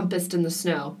footprints encompassed in the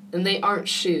snow, and they aren't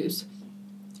shoes.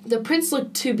 The prints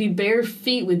look to be bare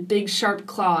feet with big, sharp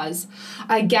claws.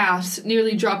 I gasped,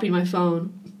 nearly dropping my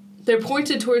phone. They're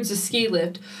pointed towards the ski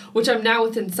lift, which I'm now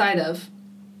within sight of.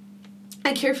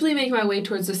 I carefully make my way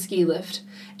towards the ski lift.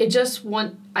 I just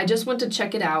want to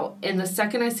check it out, and the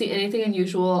second I see anything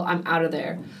unusual, I'm out of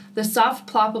there. The soft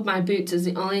plop of my boots is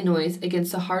the only noise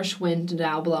against the harsh wind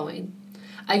now blowing.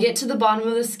 I get to the bottom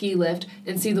of the ski lift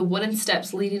and see the wooden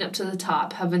steps leading up to the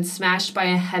top have been smashed by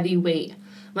a heavy weight.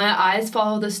 My eyes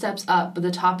follow the steps up, but the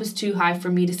top is too high for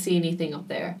me to see anything up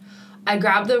there. I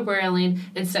grab the railing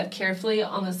and step carefully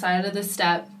on the side of the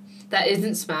step that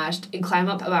isn't smashed and climb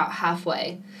up about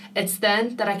halfway. It's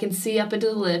then that I can see up into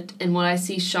the lift, and what I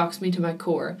see shocks me to my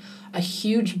core. A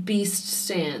huge beast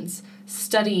stands,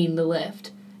 studying the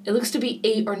lift. It looks to be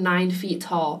 8 or 9 feet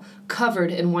tall, covered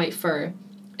in white fur.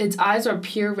 Its eyes are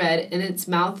pure red, and its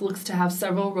mouth looks to have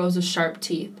several rows of sharp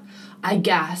teeth. I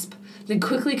gasp, then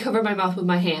quickly cover my mouth with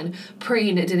my hand,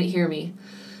 praying it didn't hear me.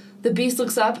 The beast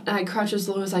looks up, and I crouch as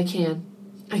low as I can.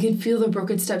 I can feel the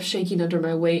broken steps shaking under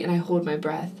my weight, and I hold my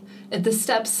breath. If the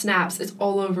step snaps, it's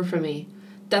all over for me.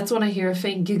 That's when I hear a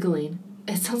faint giggling.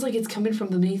 It sounds like it's coming from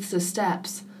beneath the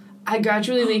steps. I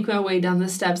gradually make my way down the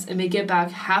steps and make it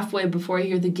back halfway before I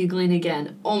hear the giggling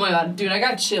again. Oh my god, dude, I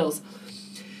got chills.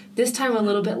 This time a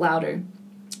little bit louder.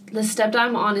 The step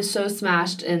I'm on is so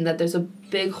smashed in that there's a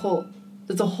big hole.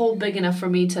 There's a hole big enough for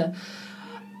me to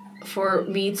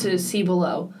see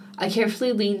below. I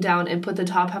carefully lean down and put the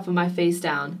top half of my face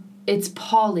down. It's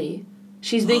Polly.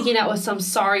 She's making out with some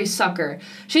sorry sucker.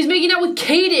 She's making out with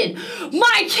Caden!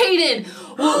 My Caden!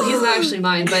 Well, he's not actually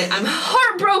mine, but I'm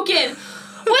heartbroken!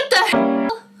 What the hell?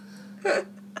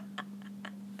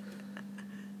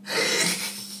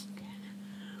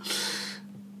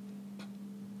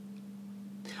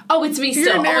 Oh, it's me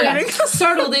still. Oh my god.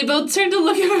 Startled, they both turn to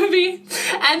look at me.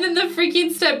 And then the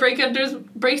freaking step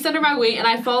breaks under my weight, and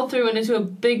I fall through and into a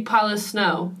big pile of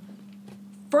snow.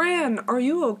 Fran, are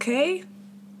you okay?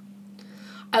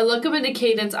 I look up into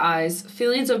Caden's eyes,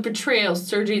 feelings of betrayal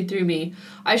surging through me.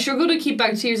 I struggle to keep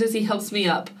back tears as he helps me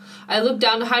up. I look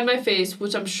down to hide my face,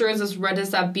 which I'm sure is as red as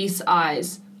that beast's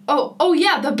eyes. Oh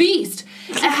yeah, the beast!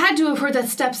 I had to have heard that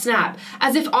step snap,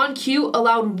 as if on cue, a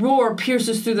loud roar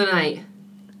pierces through the night.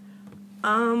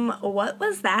 What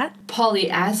was that? Polly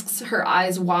asks, her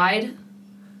eyes wide.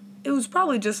 It was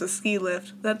probably just a ski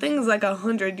lift. That thing's like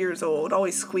 100 years old,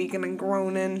 always squeaking and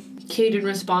groaning. Caden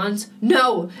responds,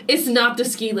 No, it's not the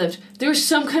ski lift. There's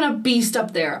some kind of beast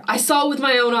up there. I saw it with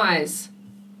my own eyes.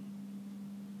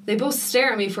 They both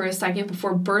stare at me for a second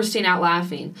before bursting out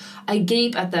laughing. I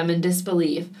gape at them in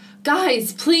disbelief.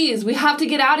 Guys, please, we have to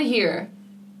get out of here.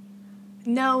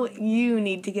 No, you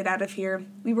need to get out of here.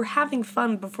 We were having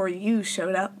fun before you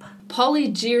showed up. Polly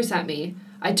jeers at me.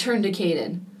 I turn to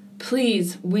Caden.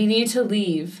 Please, we need to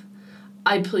leave.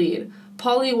 I plead.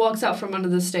 Polly walks out from under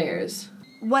the stairs.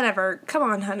 Whatever. Come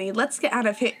on, honey. Let's get out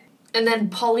of here. And then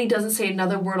Polly doesn't say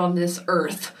another word on this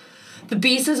earth. The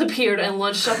beast has appeared and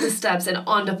lunged up the steps and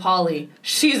onto Polly.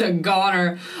 She's a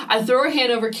goner. I throw her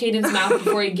hand over Caden's mouth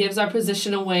before he gives our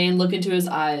position away and look into his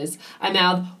eyes. I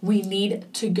mouth, We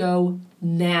need to go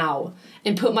now,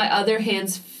 and put my other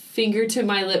hands finger to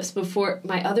my lips before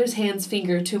my other's hand's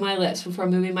finger to my lips before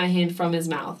moving my hand from his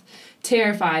mouth.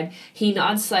 Terrified, he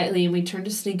nods slightly and we turn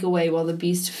to sneak away while the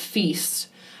beast feasts.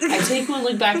 I take one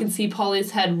look back and see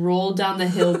Polly's head roll down the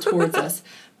hill towards us.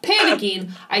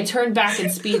 Panicking, I turn back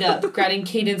and speed up, grabbing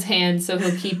Caden's hand so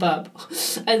he'll keep up.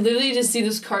 I literally just see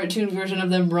this cartoon version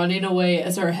of them running away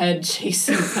as our head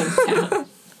chasing them down.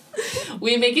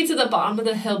 We make it to the bottom of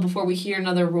the hill before we hear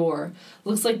another roar.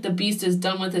 Looks like the beast is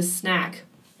done with his snack.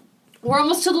 We're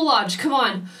almost to the lodge, come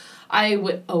on! I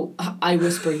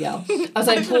whisper yell, as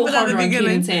I pull harder on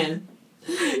Caden's hand.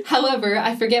 However,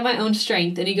 I forget my own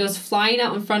strength, and he goes flying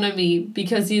out in front of me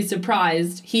because he is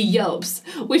surprised. He yelps.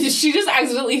 Wait, did she just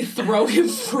accidentally throw him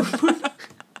forward? Because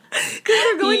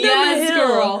they're going down the hill.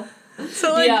 Girl.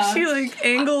 So, she,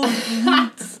 angled.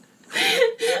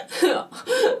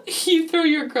 You throw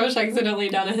your crush accidentally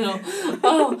down a hill.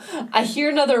 Oh, I hear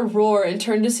another roar and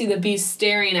turn to see the beast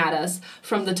staring at us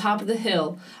from the top of the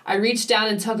hill. I reach down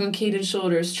and tug on Caden's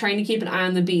shoulders, trying to keep an eye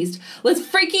on the beast. Let's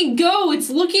freaking go! It's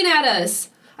looking at us!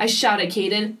 I shout at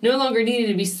Caden, no longer needing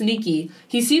to be sneaky.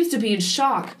 He seems to be in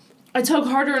shock. I tug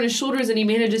harder on his shoulders and he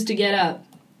manages to get up.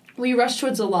 We rush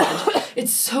towards the lodge.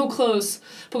 It's so close,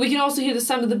 but we can also hear the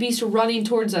sound of the beast running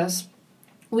towards us.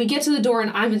 We get to the door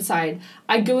and I'm inside.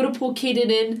 I go to pull Caden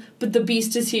in, but the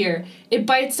beast is here. It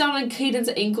bites down on Caden's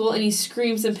ankle and he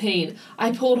screams in pain.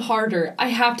 I pulled harder. I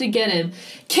have to get him.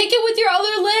 Kick it with your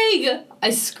other leg!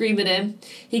 I scream at him.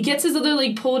 He gets his other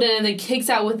leg pulled in and then kicks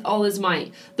out with all his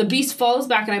might. The beast falls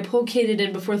back and I pull Caden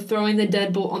in before throwing the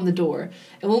deadbolt on the door.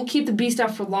 It won't keep the beast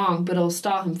out for long, but it'll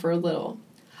stop him for a little.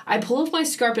 I pull off my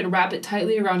scarf and wrap it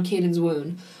tightly around Caden's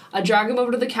wound. I drag him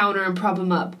over to the counter and prop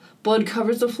him up. Blood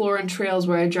covers the floor and trails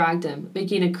where I dragged him,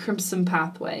 making a crimson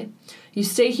pathway. You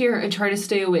stay here and try to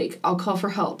stay awake. I'll call for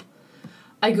help.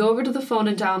 I go over to the phone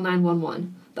and dial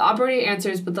 911. The operator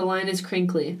answers, but the line is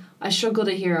crinkly. I struggle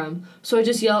to hear him, so I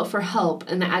just yell out for help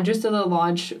and the address of the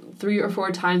lodge 3 or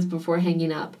 4 times before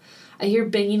hanging up. I hear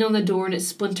banging on the door and it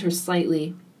splinters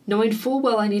slightly. Knowing full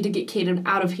well I need to get Caden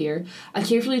out of here, I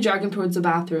carefully drag him towards the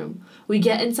bathroom. We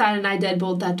get inside and I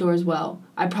deadbolt that door as well.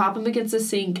 I prop him against the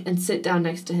sink and sit down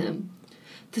next to him.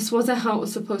 This wasn't how it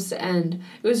was supposed to end.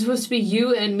 It was supposed to be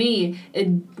you and me,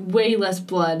 and way less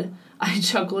blood. I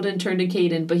chuckled and turned to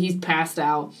Caden, but he's passed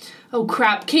out. Oh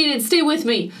crap, Caden, stay with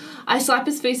me! I slap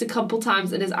his face a couple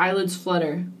times and his eyelids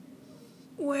flutter.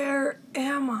 Where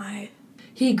am I?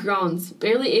 He groans,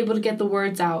 barely able to get the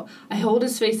words out. I hold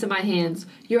his face in my hands.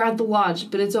 You're at the lodge,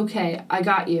 but it's okay. I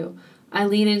got you. I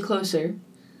lean in closer.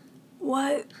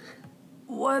 What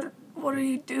are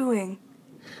you doing?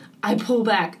 I pull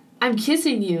back. I'm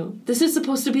kissing you. This is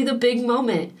supposed to be the big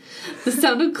moment. The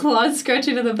sound of claws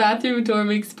scratching at the bathroom door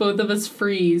makes both of us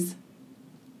freeze.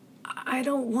 I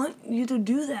don't want you to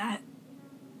do that.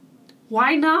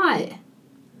 Why not?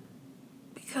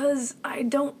 Because I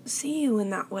don't see you in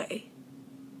that way.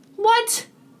 What?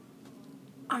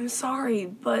 I'm sorry,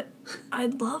 but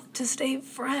I'd love to stay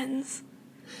friends.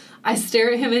 I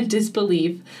stare at him in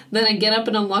disbelief. Then I get up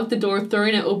and unlock the door,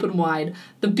 throwing it open wide.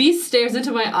 The beast stares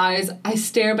into my eyes. I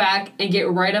stare back and get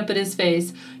right up in his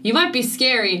face. You might be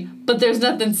scary, but there's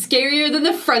nothing scarier than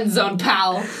the friend zone,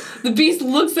 pal. The beast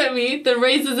looks at me, then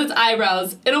raises its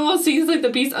eyebrows. It almost seems like the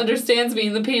beast understands me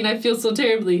and the pain I feel so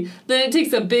terribly. Then it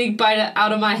takes a big bite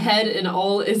out of my head and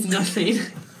all is nothing.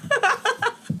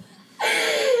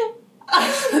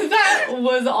 That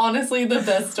was honestly the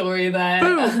best story that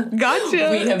gotcha.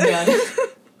 we have done.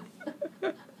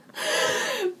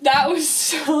 That was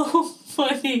so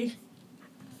funny.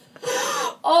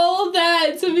 All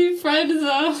that to be friend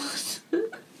zoned.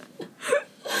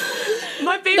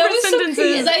 My favorite sentence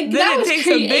is that it takes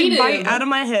creative. A big bite out of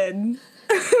my head.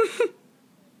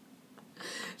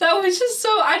 That was just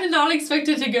so, I did not expect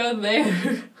it to go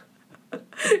there.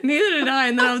 Neither did I,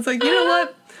 and then I was like, you know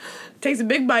what? Takes a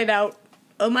big bite out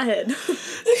of my head.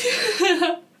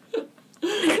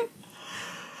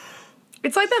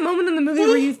 It's like that moment in the movie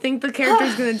where you think the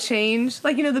character's gonna change.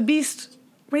 Like, the beast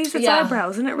raised its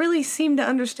eyebrows, and it really seemed to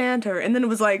understand her, and then it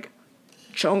was like,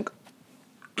 chunk.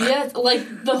 Yes,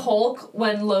 like the Hulk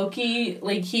when Loki,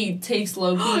 like he takes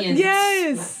Loki and...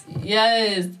 Yes!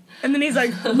 Yes. And then he's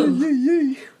like,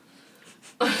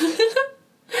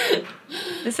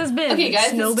 This has been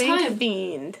Snowbank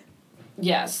Fiend.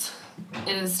 Yes. And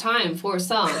it's time for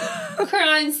some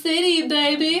Crime City,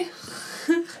 baby.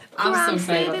 I'm so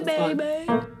excited about this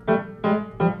one.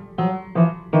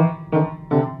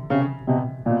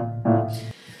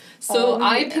 So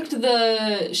I picked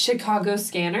the Chicago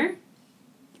Scanner.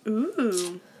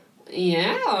 Ooh.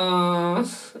 Yeah.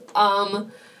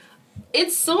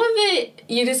 it's some of it,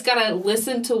 you just gotta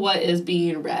listen to what is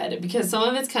being read, because some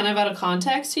of it's kind of out of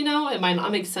context, you know? It might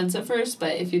not make sense at first,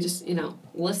 but if you just, you know,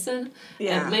 listen,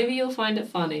 maybe you'll find it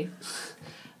funny.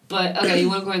 But, okay, you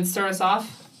want to go ahead and start us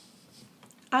off?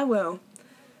 I will.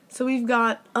 So we've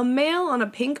got a male on a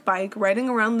pink bike riding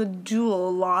around the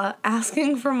Jewel lot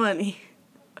asking for money.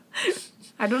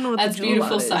 I don't know what That's the Jewel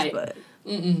beautiful lot sight. is, but...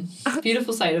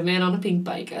 Beautiful sight, a man on a pink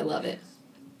bike. I love it.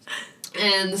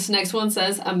 And this next one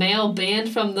says, a male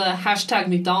banned from the hashtag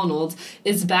McDonald's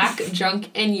is back drunk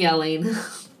and yelling.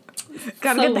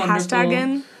 Gotta get the hashtag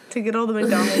in to get all the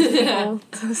McDonald's people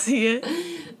to see it.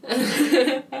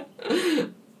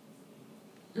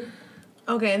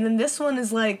 Okay, and then this one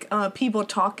is like people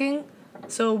talking.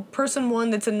 So person 1,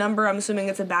 that's a number, I'm assuming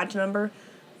it's a badge number.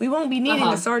 We won't be needing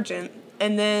a sergeant.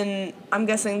 And then I'm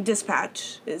guessing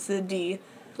dispatch is the D.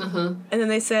 And then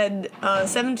they said,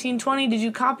 1720, did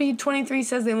you copy? 23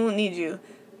 says they won't need you.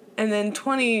 And then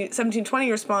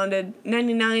 1720 responded,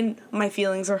 99, my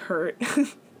feelings are hurt.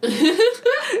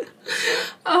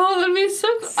 Oh, that'd be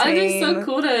so cool. I think it's so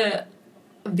cool to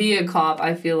be a cop,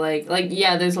 I feel like. Like,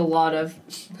 yeah, there's a lot of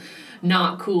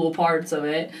not cool parts of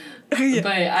it. But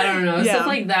I don't know. Stuff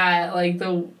like that, like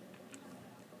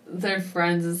their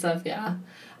friends and stuff, yeah.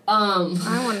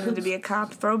 I wanted to be a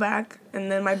cop, throwback, and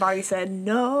then my body said,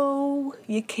 no,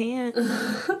 you can't,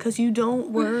 because you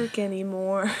don't work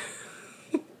anymore.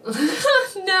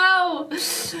 No!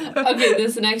 Okay,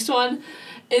 this next one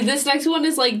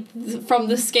is, like, from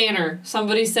the scanner.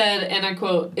 Somebody said, and I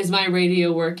quote, is my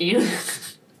radio working?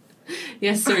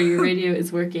 Yes, sir, your radio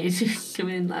is working. Come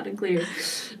in loud and clear.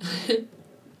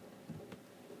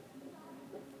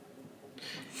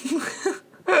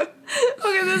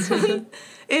 Okay, this one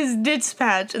is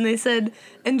dispatch, and they said,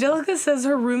 Angelica says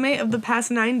her roommate of the past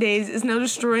 9 days is now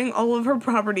destroying all of her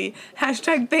property.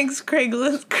 Hashtag thanks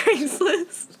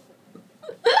Craigslist.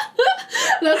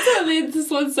 That's what made this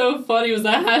one so funny, was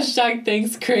that hashtag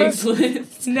thanks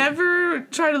Craigslist. Never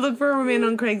try to look for a roommate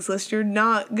on Craigslist. You're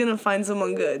not gonna find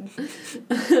someone good.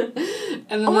 And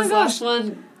then this last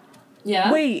one,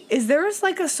 yeah? Wait, is there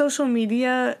like a social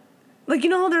media, like, you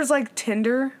know how there's like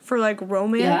Tinder for like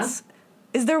romance? Yeah.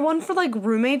 Is there one for like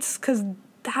roommates? Because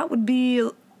that would be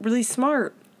really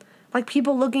smart. Like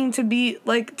people looking to be,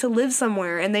 like, to live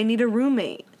somewhere and they need a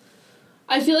roommate.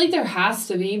 I feel like there has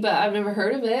to be, but I've never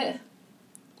heard of it.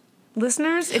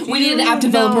 Listeners, if we need an app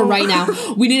developer right now.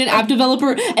 We need an app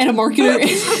developer and a marketer.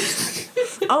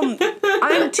 I'm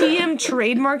TM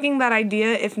trademarking that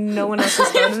idea if no one else has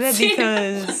started it,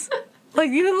 because,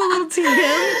 like, you know the little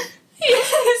TM?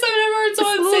 Yes, I've never heard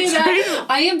someone say that.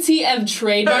 I am TM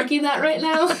trademarking that right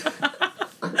now.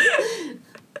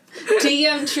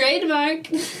 TM trademark.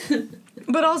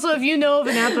 But also, if you know of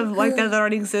an app of like that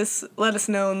already exists, let us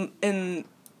know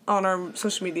on our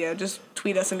social media. Just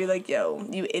tweet us and be like, "Yo,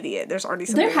 you idiot! There's already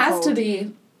something." There has to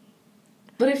be.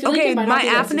 But I feel like it might not be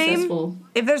that successful.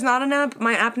 If there's not an app,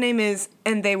 my app name is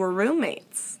 "And They Were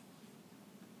Roommates."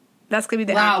 That's gonna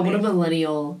be the app name. Wow, what a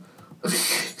millennial.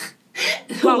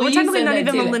 Well, we're technically not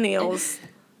even millennials.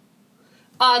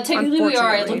 Technically we are.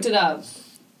 I looked it up.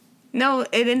 No,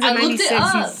 it ends at 96,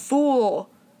 you fool.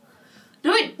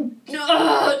 No,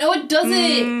 it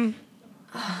doesn't.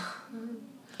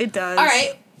 It does. All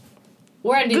right.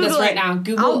 We're going to do this right now.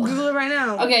 I'll Google it right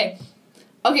now. Okay,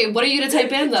 what are you going to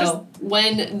type in, though?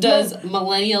 When does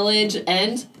millennialage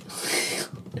end?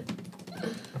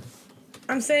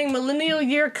 I'm saying millennial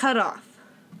year cutoff.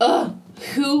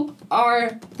 Who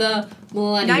are the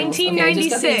millennials?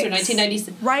 1996. Okay,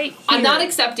 1996. Right here. I'm not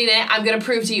accepting it. I'm going to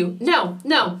prove to you. No.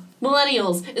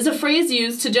 Millennials is a phrase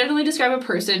used to generally describe a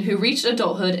person who reached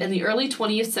adulthood in the early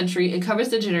 20th century and covers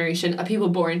the generation of people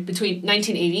born between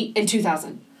 1980 and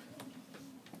 2000.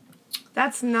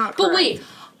 That's not correct. But wait,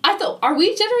 are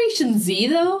we Generation Z,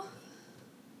 though?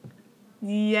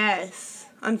 Yes,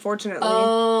 unfortunately.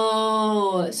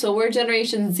 Oh, so we're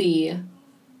Generation Z.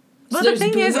 But the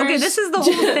thing is, okay, this is the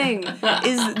whole thing,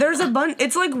 is there's a bunch,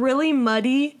 it's, like, really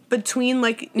muddy between,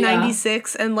 like,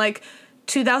 96 and, like,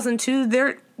 2002.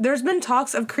 There's been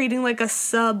talks of creating, like, a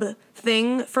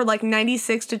sub-thing for, like,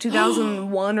 96 to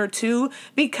 2001 or 2,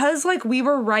 because, like, we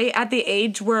were right at the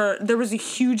age where there was a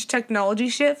huge technology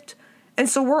shift, and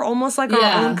so we're almost, like,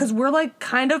 our own, because we're, like,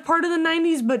 kind of part of the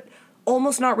 90s, but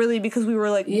almost not really, because we were,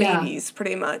 like, babies,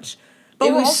 pretty much. But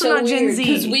we're also not Gen Z,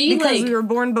 because we were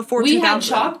born before 2000. We had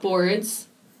chalkboards.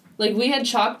 Like, we had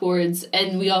chalkboards,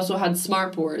 and we also had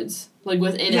smart boards, like,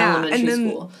 within elementary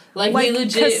school. Like, we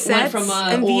legit went from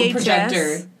an old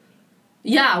projector.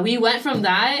 Yeah, we went from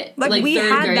that, like we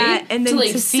 3rd grade, that, and then to,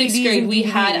 like, 6th grade, we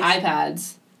had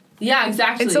iPads. Yeah,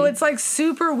 exactly. And so it's, like,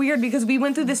 super weird because we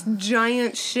went through this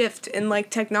giant shift in, like,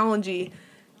 technology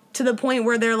to the point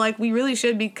where they're like, we really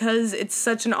should because it's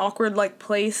such an awkward, like,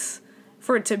 place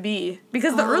for it to be.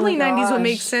 Because the early 90s would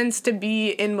make sense to be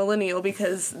in millennial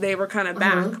because they were kind of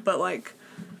back. But, like,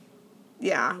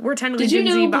 yeah, we're technically Gen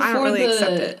Z, but I don't really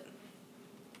accept it.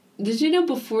 Did you know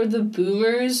before the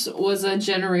boomers was a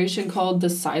generation called the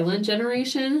silent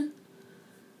generation?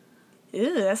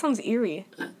 Ew, that sounds eerie.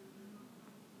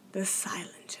 The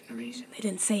silent generation. They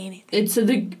didn't say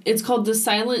anything. It's called the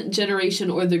silent generation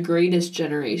or the greatest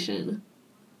generation.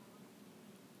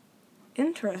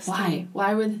 Interesting.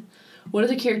 Why what are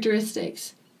the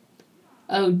characteristics?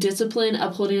 Oh, discipline,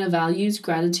 upholding of values,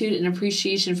 gratitude, and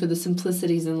appreciation for the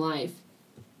simplicities in life.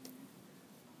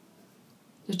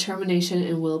 Determination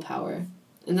and willpower.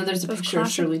 And then there's a picture of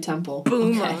Shirley Temple.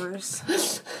 Boomers.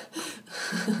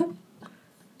 Okay.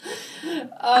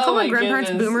 I called my grandparents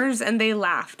boomers, and they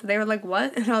laughed. They were like,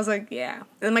 what? And I was like, yeah. And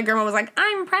then my grandma was like,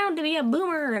 I'm proud to be a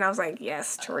boomer. And I was like,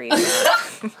 yes, Teresa.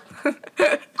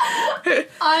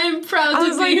 I'm proud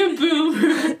to be a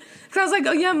boomer. Because I was like,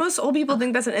 oh, yeah, most old people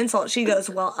think that's an insult. She goes,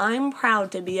 well, I'm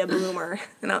proud to be a boomer.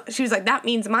 And she was like, that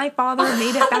means my father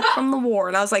made it back from the war.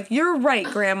 And I was like, you're right,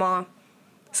 Grandma.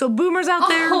 So boomers out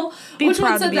there, be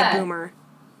proud to be a boomer.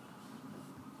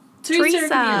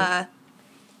 Teresa.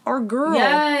 Our girl.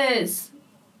 Yes.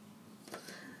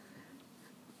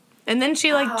 And then she,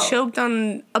 choked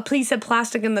on a piece of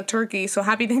plastic in the turkey, so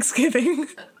happy Thanksgiving.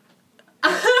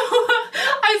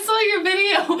 I saw your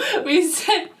video. We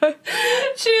said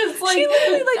she was like, she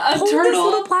literally, a pulled turtle. This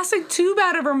little plastic tube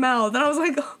out of her mouth. And I was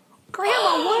like,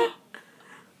 Grandma, what?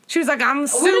 She was like, I'm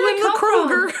suing the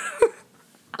Kroger.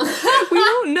 We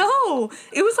don't know.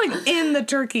 It was, in the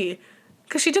turkey.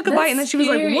 Because she took a bite, and then she was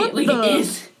like, what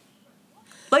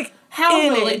How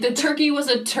no? The turkey was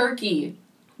a turkey.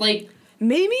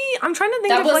 Maybe? I'm trying to think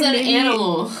that was an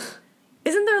animal.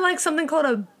 Isn't there, something called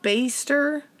a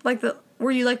baster?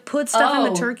 Where you, put stuff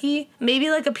in the turkey? Maybe,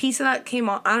 a piece of that came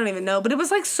off. I don't even know. But it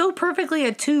was, so perfectly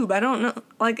a tube. I don't know.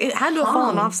 It had to have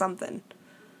fallen off something.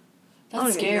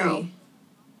 That's scary.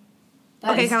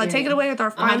 Okay, Kyla, take it away with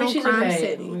our final crime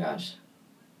city. Oh, my gosh.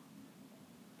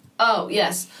 Oh,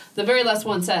 yes. The very last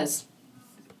one says...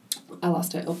 I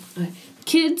lost it. Oh, okay.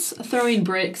 Kids throwing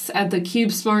bricks at the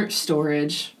CubeSmart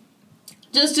storage.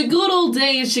 Just a good old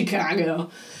day in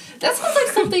Chicago. That sounds like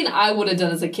something I would have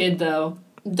done as a kid, though.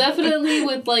 Definitely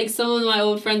with, some of my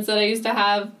old friends that I used to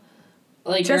have,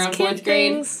 around 4th grade.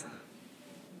 Things.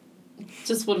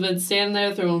 Just would have been standing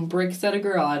there throwing bricks at a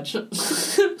garage.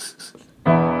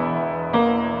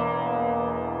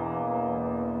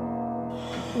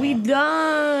 We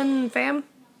done, fam.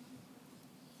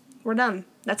 We're done.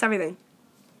 That's everything.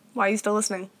 Why are you still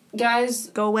listening? Guys.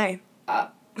 Go away. I'm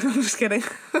just kidding.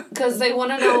 Because they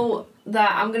want to know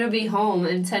that I'm going to be home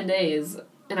in 10 days.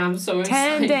 And I'm so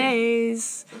excited. 10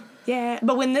 days. Yeah.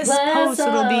 But when this posts,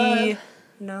 it'll be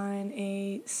 9,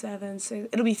 8, 7, 6.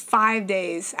 It'll be 5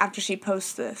 days after she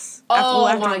posts this.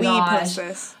 After we post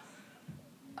this.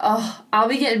 Oh, I'll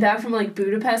be getting back from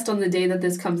Budapest on the day that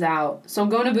this comes out. So I'm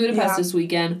going to Budapest this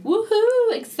weekend.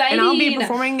 Woohoo! Exciting! And I'll be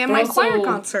performing in my choir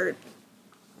concert.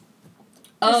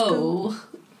 Oh.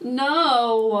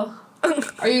 No.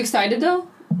 Are you excited though?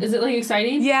 Is it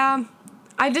exciting? Yeah.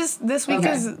 This week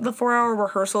is the 4-hour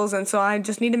rehearsals, and so I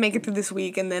just need to make it through this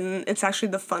week, and then it's actually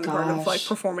the fun part of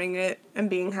performing it and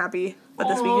being happy. But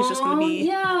this week is just going to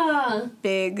be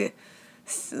big.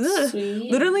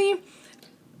 Sweet. Literally,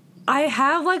 I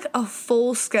have a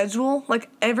full schedule,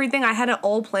 everything. I had it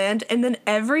all planned, and then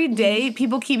every day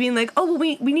people keep being like, "Oh,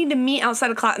 well, we need to meet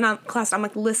outside of class." I'm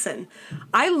like, "Listen,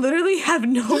 I literally have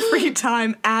no free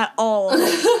time at all." And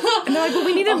they're like, "Well,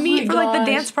 we need to meet for the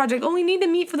dance project. Oh, we need to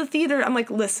meet for the theater." I'm like,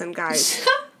 "Listen, guys,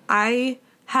 I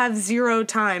have 0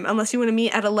 time unless you want to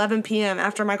meet at 11 p.m.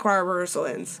 after my choir rehearsal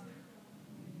ends."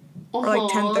 Or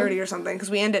 10:30 or something, because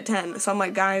we end at 10. So I'm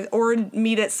like, guys, or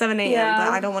meet at 7 a.m., but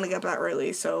I don't want to get up that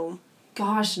early, so.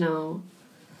 Gosh, no.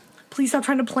 Please stop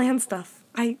trying to plan stuff.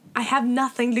 I have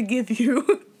nothing to give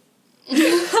you.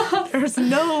 There's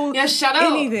no shout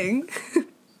out. anything.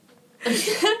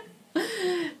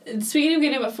 Speaking of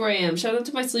getting up at 4 a.m., shout out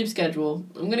to my sleep schedule.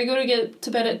 I'm going to go to get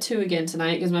to bed at 2 again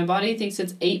tonight, because my body thinks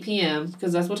it's 8 p.m.,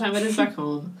 because that's what time it is back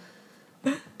home.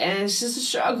 And it's just a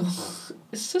struggle.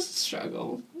 It's just a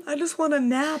struggle. I just want a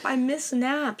nap. I miss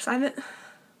naps. My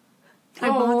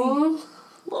body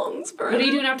longs for it. What are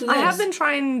you doing after this? I have been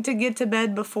trying to get to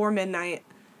bed before midnight,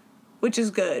 which is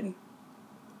good.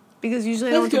 Because usually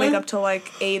I don't have to wake up till 8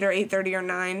 or 8:30 or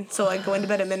 9. So going to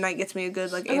bed at midnight gets me a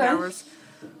good 8 hours.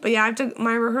 But yeah,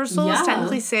 my rehearsal is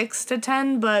technically 6 to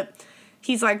 10, but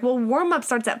he's like, well, warm-up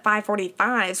starts at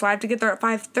 5:45, so I have to get there at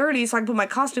 5:30 so I can put my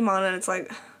costume on, and it's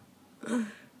like,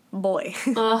 boy.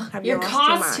 Your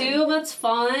costume, that's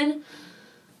fun.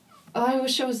 Oh, I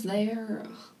wish I was there.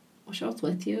 I wish I was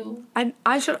with you.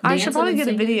 I should probably get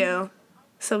a video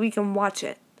so we can watch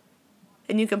it.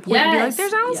 And you can point and be like,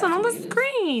 there's Allison on the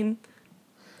screen.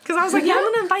 Because I was like, I'm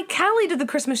going to invite Callie to the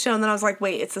Christmas show. And then I was like,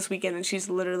 wait, it's this weekend and she's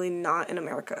literally not in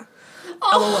America.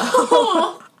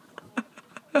 Oh.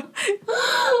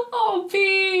 Oh,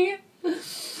 B. But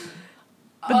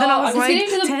then I was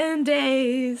like, 10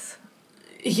 days.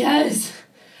 Yes.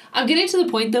 I'm getting to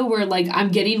the point, though, where, like, I'm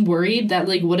getting worried that,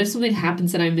 like, what if something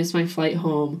happens and I miss my flight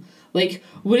home? Like,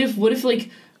 what if, like,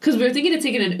 because we were thinking of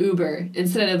taking an Uber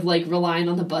instead of, like, relying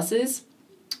on the buses.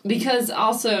 Because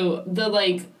also, the,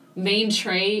 like, main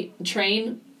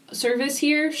train service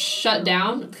here shut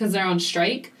down because they're on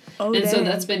strike. Oh, and so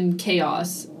that's been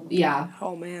chaos. Yeah.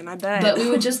 Oh, man, I bet. But we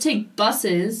would just take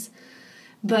buses,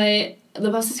 but the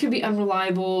buses could be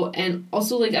unreliable, and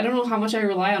also, like, I don't know how much I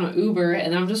rely on an Uber,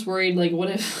 and I'm just worried, like,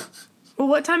 what if... Well,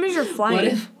 what time is your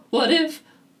flight? What if...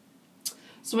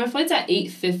 So my flight's at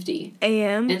 8:50.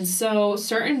 A.M.? And so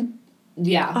certain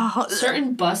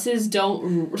buses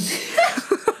don't...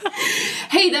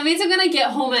 Hey, that means I'm gonna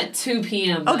get home at 2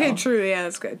 p.m. though. Okay, true, yeah,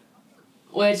 that's good.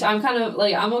 Which I'm kind of,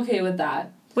 like, I'm okay with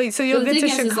that. Wait, so you'll get to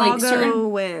Chicago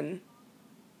when?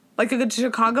 Like, you'll get to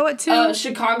Chicago at 2?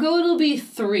 Chicago, it'll be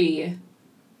 3.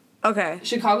 Okay.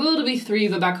 Chicago, it'll be 3,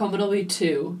 but back home, it'll be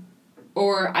 2.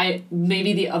 Or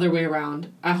maybe the other way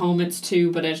around. At home, it's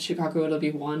 2, but at Chicago, it'll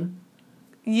be 1.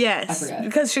 Yes. I forget.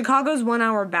 Because Chicago's 1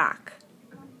 hour back.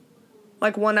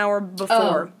 Like, 1 hour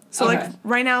before. Oh, so, like,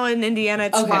 right now in Indiana,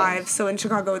 it's 5, so in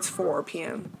Chicago, it's 4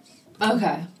 p.m.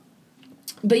 Okay.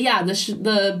 But yeah,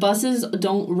 the buses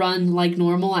don't run like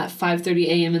normal at 5:30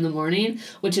 a.m. in the morning,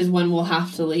 which is when we'll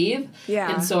have to leave.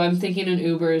 Yeah. And so I'm thinking an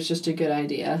Uber is just a good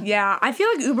idea. Yeah, I feel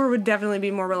like Uber would definitely be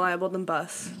more reliable than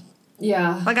bus.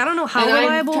 Yeah. Like, I don't know how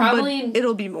reliable, but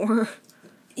it'll be more.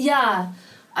 Yeah.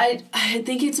 I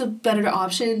think it's a better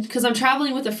option, because I'm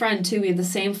traveling with a friend, too. We have the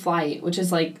same flight, which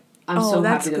is, like, I'm so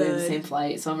happy that we have the same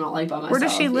flight, so I'm not, like, by myself. Where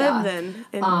does she live, then?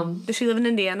 Does she live in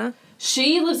Indiana?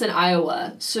 She lives in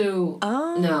Iowa, so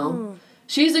no.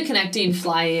 She's a connecting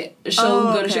flight.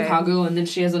 She'll go to Chicago, and then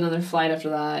she has another flight after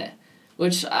that,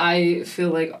 which I feel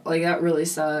like that really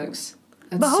sucks.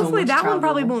 That's but hopefully that one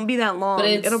probably won't be that long. But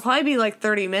it'll probably be like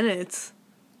 30 minutes.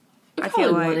 I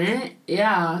feel like. Wouldn't.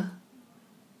 Yeah.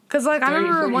 Because, like, I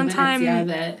remember one time, yeah, I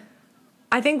bet.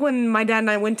 I think when my dad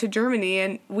and I went to Germany,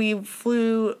 and we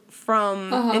flew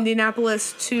from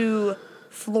Indianapolis to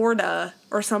Florida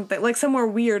or something, like somewhere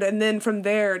weird, and then from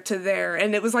there to there,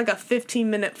 and it was like a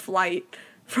 15-minute flight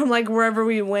from like wherever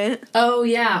we went. Oh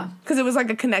yeah, because it was like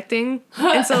a connecting,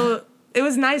 and so it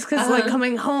was nice because like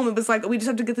coming home, it was like we just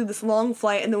have to get through this long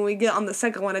flight, and then when we get on the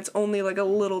second one, it's only like a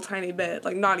little tiny bit,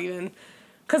 like not even,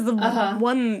 because the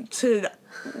one to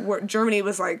Germany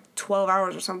was like 12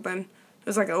 hours or something. It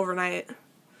was like overnight.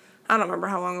 I don't remember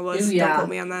how long it was. Yeah. Don't quote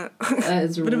me on that. That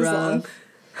is but rough. It was long.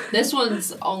 This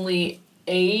one's only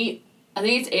 8. I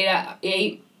think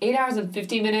it's 8 hours and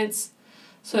 50 minutes.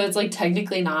 So it's like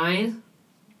technically 9.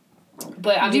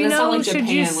 But I mean, that's not like Japan.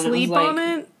 Should you sleep on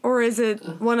it, or is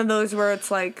it one of those where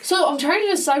it's like? So I'm trying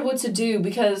to decide what to do,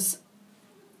 because.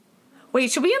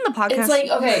 Wait, should we end the podcast? It's like,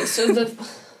 okay, so the.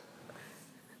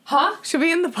 Huh? Should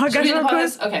we end the podcast real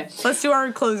quick? Okay. Let's do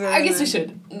our closing. I guess we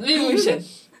should. Maybe we should.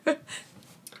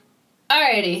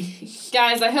 Alrighty.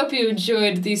 Guys, I hope you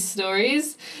enjoyed these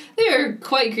stories. They were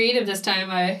quite creative this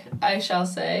time, I shall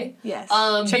say. Yes.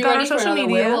 Check out our social media.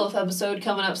 Werewolf episode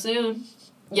coming up soon.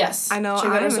 Yes. I know.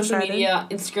 Check out our social media,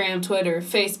 Instagram, Twitter,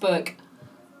 Facebook.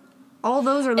 All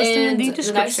those are listed in the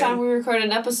description. The next time we record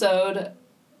an episode,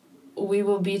 we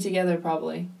will be together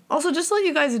probably. Also, just to let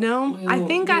you guys know, I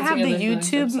think I have the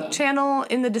YouTube channel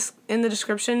in the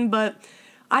description, but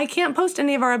I can't post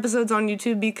any of our episodes on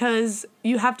YouTube because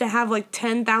you have to have like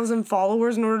 10,000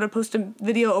 followers in order to post a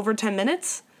video over 10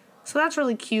 minutes. So that's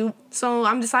really cute. So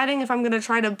I'm deciding if I'm going to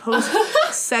try to post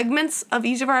segments of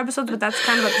each of our episodes, but that's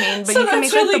kind of a pain. But so you can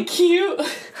that's make really cute.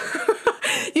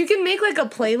 You can make like a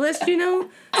playlist, you know?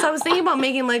 So I was thinking about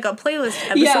making like a playlist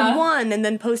episode 1 and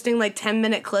then posting like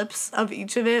 10-minute clips of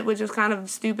each of it, which is kind of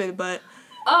stupid, but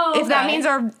if that means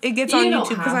it gets on YouTube,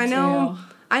 because I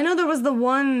know there was the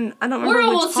one, I don't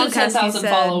remember which podcast you said. We're almost to 10,000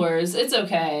 followers. It's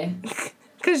okay.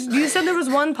 Because you said there was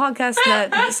one podcast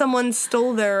that someone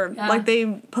stole like they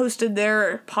posted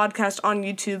their podcast on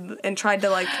YouTube and tried to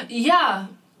like. Yeah.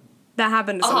 That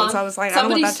happened to someone, so I was like,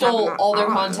 somebody I don't want that to happen. Somebody stole all their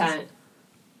content.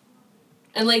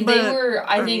 And, like, they were,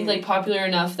 I think, like, popular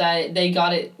enough that they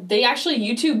got it. They actually,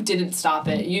 YouTube didn't stop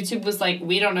it. YouTube was like,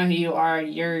 we don't know who you are.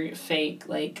 You're fake.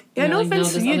 Like, yeah, no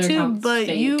offense to YouTube, but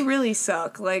fake. You really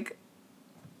suck. Like,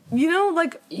 you know,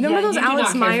 like, remember those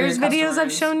Alex Myers videos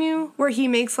I've shown you? Where he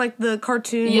makes, like, the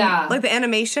cartoon, like, the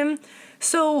animation?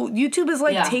 So, YouTube is,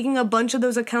 like, taking a bunch of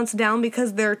those accounts down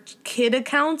because they're kid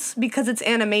accounts because it's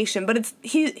animation. But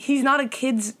he's not a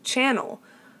kid's channel.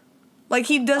 Like,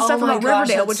 he does stuff about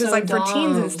Riverdale, which is, like, for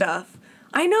teens and stuff.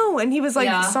 I know, and he was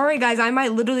like, sorry, guys, I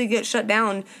might literally get shut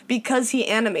down because he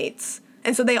animates.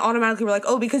 And so they automatically were like,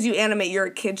 oh, because you animate, you're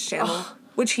a kid's channel.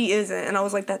 Which he isn't. And I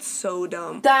was like, that's so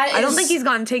dumb. I don't think he's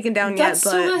gotten taken down yet,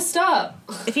 but... That's so messed up.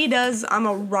 If he does, I'm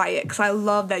a riot, because I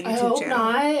love that YouTube channel.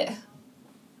 I hope not.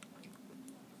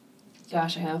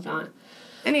 Gosh, I hope not.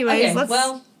 Anyways,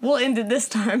 we'll end it this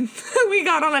time. We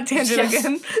got on a tangent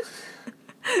again.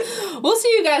 We'll see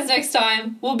you guys next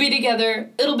time. We'll be together.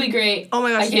 It'll be great. Oh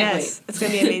my gosh, yes. Wait. It's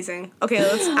going to be amazing. Okay,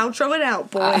 let's outro it out,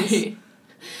 boys.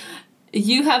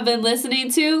 You have been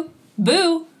listening to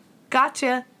Boo.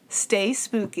 Gotcha. Stay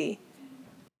spooky.